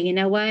like, hey, you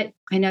know what?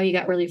 I know you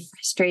got really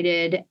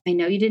frustrated. I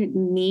know you didn't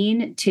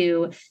mean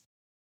to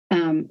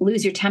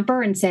lose your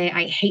temper and say,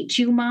 I hate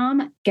you,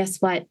 mom. Guess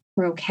what?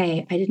 We're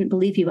okay. I didn't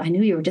believe you. I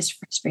knew you were just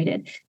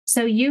frustrated.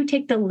 So you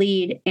take the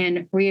lead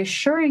in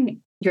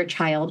reassuring your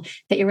child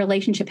that your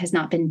relationship has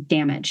not been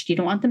damaged. You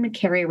don't want them to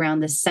carry around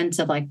this sense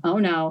of like, oh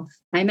no,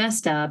 I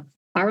messed up.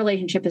 Our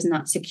relationship is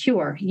not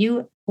secure.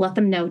 You let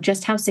them know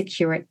just how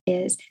secure it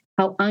is,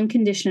 how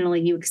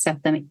unconditionally you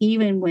accept them,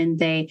 even when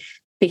they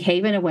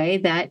behave in a way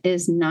that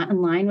is not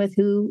in line with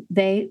who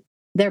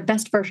their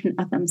best version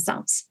of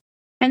themselves.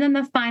 And then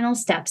the final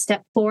step,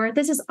 step 4,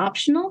 this is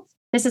optional.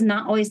 This is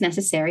not always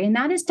necessary, and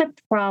that is to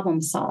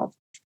problem solve.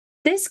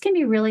 This can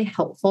be really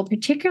helpful,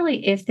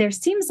 particularly if there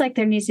seems like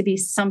there needs to be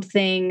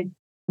something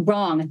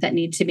wrong that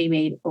needs to be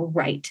made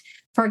right.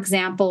 For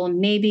example,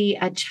 maybe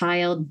a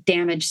child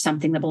damaged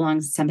something that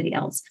belongs to somebody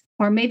else,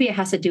 or maybe it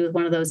has to do with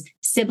one of those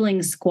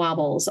sibling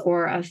squabbles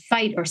or a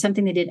fight or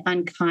something they did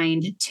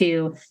unkind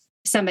to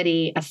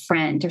somebody, a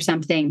friend or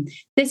something.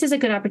 This is a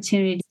good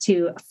opportunity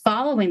to,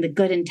 following the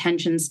good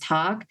intentions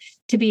talk,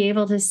 to be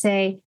able to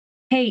say,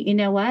 hey, you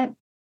know what?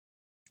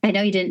 I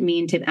know you didn't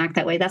mean to act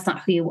that way. That's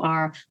not who you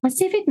are. Let's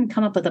see if we can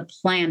come up with a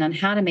plan on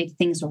how to make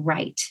things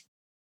right.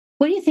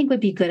 What do you think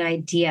would be a good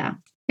idea?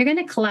 You're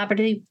going to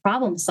collaboratively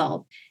problem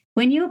solve.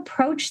 When you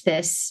approach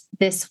this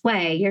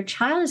way, your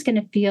child is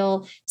going to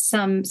feel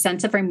some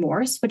sense of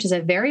remorse, which is a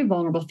very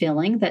vulnerable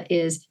feeling that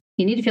is,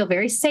 you need to feel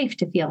very safe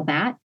to feel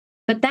that.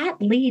 But that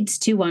leads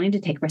to wanting to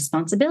take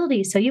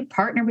responsibility. So you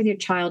partner with your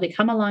child, you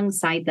come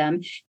alongside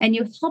them, and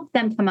you help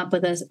them come up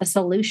with a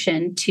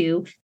solution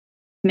to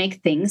make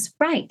things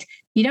right.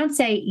 You don't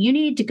say, you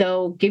need to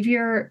go give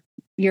your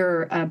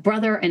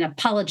brother an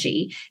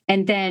apology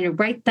and then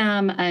write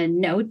them a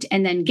note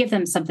and then give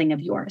them something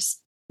of yours.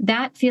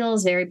 That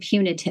feels very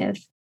punitive.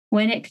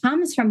 When it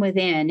comes from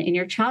within and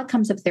your child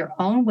comes up with their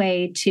own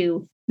way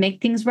to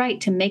make things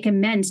right, to make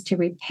amends, to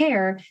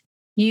repair,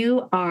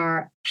 you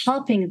are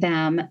helping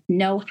them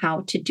know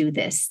how to do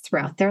this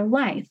throughout their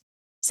life.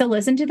 So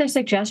listen to their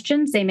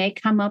suggestions. They may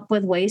come up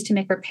with ways to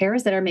make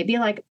repairs that are maybe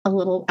like a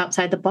little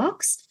outside the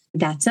box.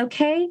 That's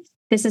okay.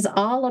 This is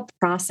all a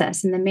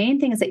process. And the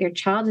main thing is that your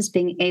child is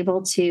being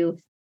able to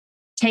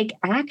take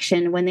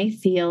action when they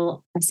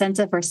feel a sense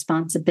of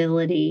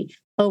responsibility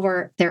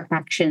over their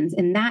actions.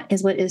 And that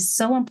is what is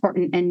so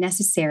important and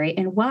necessary,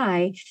 and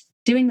why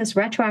doing this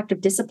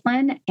retroactive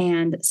discipline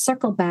and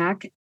circle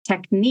back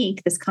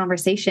technique, this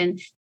conversation,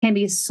 can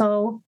be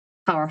so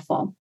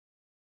powerful.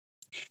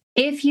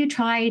 If you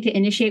try to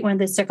initiate one of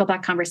the circle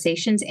back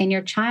conversations and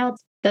your child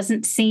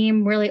doesn't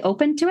seem really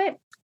open to it,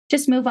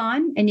 just move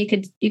on, and you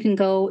can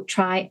go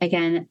try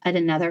again at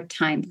another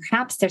time.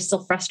 Perhaps they're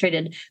still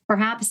frustrated.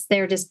 Perhaps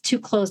they're just too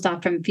closed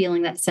off from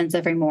feeling that sense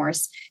of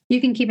remorse.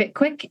 You can keep it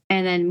quick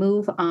and then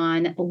move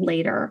on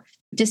later.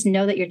 Just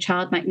know that your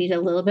child might need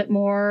a little bit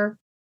more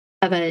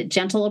of a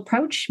gentle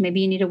approach.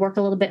 Maybe you need to work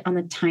a little bit on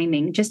the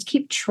timing. Just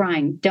keep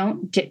trying.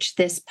 Don't ditch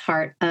this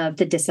part of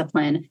the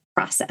discipline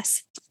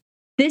process.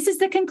 This is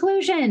the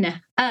conclusion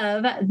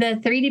of the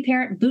 3D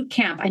Parent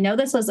Bootcamp. I know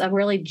this was a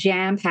really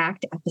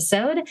jam-packed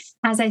episode.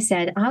 As I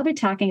said, I'll be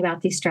talking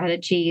about these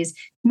strategies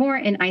more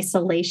in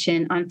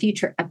isolation on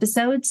future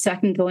episodes, so I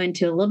can go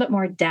into a little bit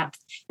more depth.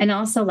 And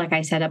also, like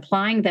I said,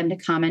 applying them to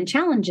common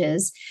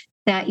challenges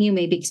that you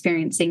may be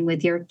experiencing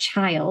with your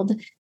child.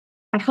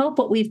 I hope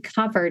what we've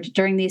covered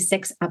during these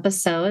 6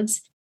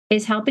 episodes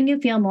is helping you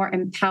feel more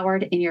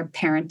empowered in your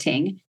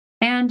parenting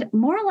and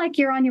more like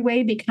you're on your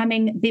way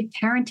becoming the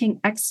parenting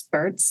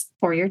experts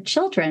for your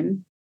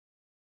children.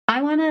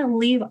 I want to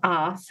leave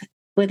off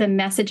with a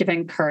message of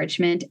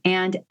encouragement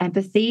and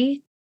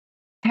empathy.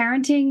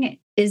 Parenting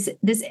is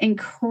this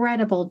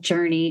incredible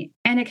journey,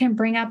 and it can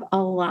bring up a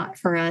lot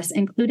for us,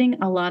 including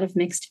a lot of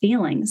mixed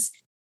feelings.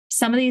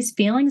 Some of these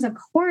feelings, of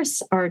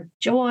course, are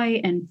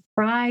joy and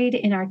pride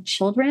in our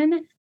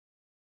children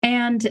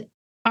and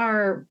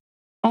our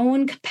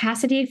own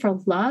capacity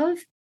for love,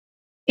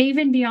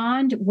 even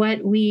beyond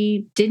what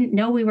we didn't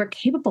know we were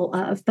capable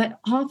of. But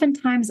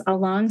oftentimes,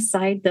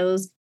 alongside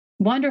those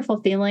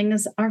wonderful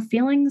feelings are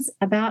feelings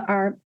about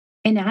our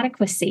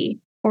inadequacy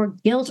or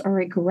guilt or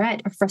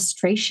regret or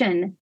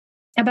frustration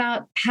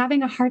about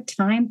having a hard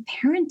time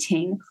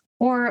parenting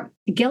or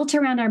guilt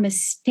around our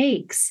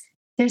mistakes.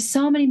 There's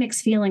so many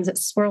mixed feelings that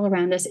swirl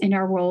around us in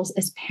our roles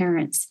as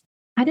parents.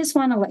 I just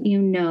want to let you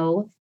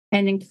know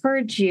and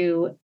encourage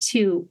you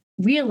to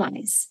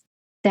realize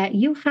that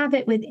you have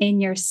it within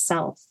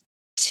yourself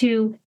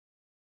to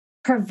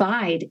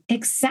provide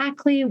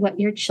exactly what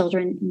your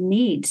children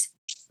need.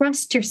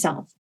 Trust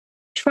yourself.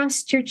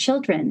 Trust your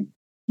children.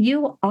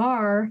 You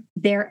are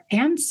their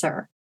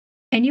answer.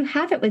 And you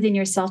have it within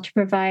yourself to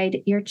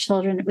provide your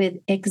children with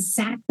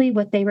exactly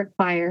what they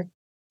require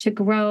to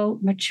grow,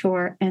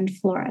 mature, and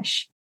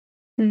flourish.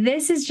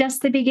 This is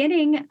just the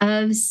beginning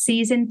of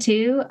season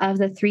 2 of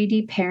the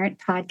 3D Parent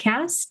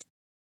Podcast.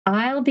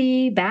 I'll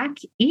be back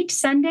each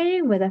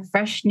Sunday with a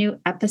fresh new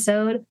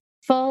episode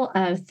full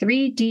of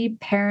 3D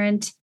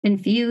Parent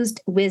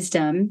infused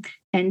wisdom.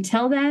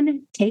 Until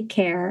then, take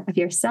care of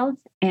yourself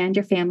and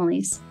your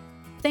families.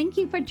 Thank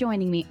you for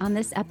joining me on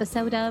this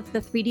episode of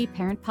the 3D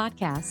Parent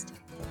Podcast.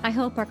 I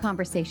hope our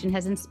conversation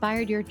has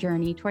inspired your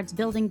journey towards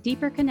building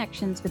deeper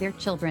connections with your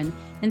children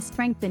and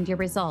strengthened your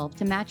resolve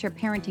to match your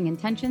parenting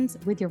intentions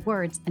with your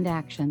words and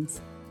actions.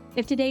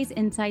 If today's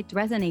insights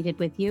resonated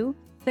with you,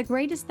 the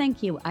greatest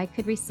thank you I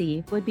could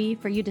receive would be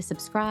for you to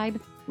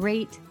subscribe,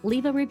 rate,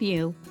 leave a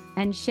review,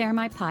 and share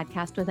my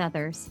podcast with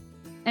others.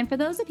 And for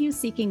those of you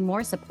seeking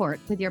more support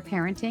with your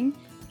parenting,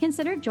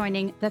 consider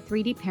joining the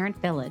 3D Parent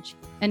Village,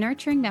 a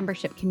nurturing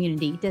membership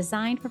community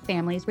designed for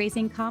families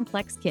raising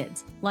complex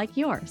kids like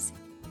yours.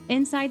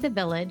 Inside the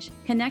village,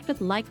 connect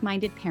with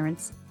like-minded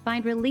parents,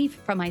 find relief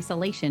from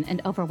isolation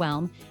and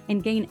overwhelm,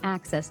 and gain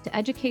access to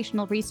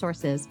educational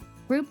resources,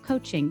 group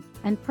coaching,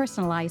 and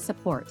personalized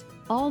support,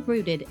 all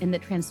rooted in the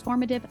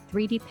transformative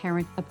 3D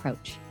Parent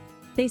approach.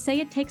 They say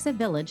it takes a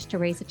village to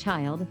raise a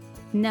child.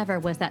 Never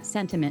was that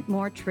sentiment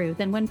more true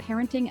than when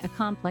parenting a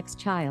complex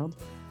child.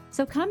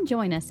 So come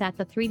join us at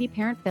the 3D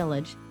Parent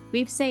Village.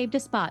 We've saved a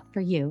spot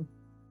for you.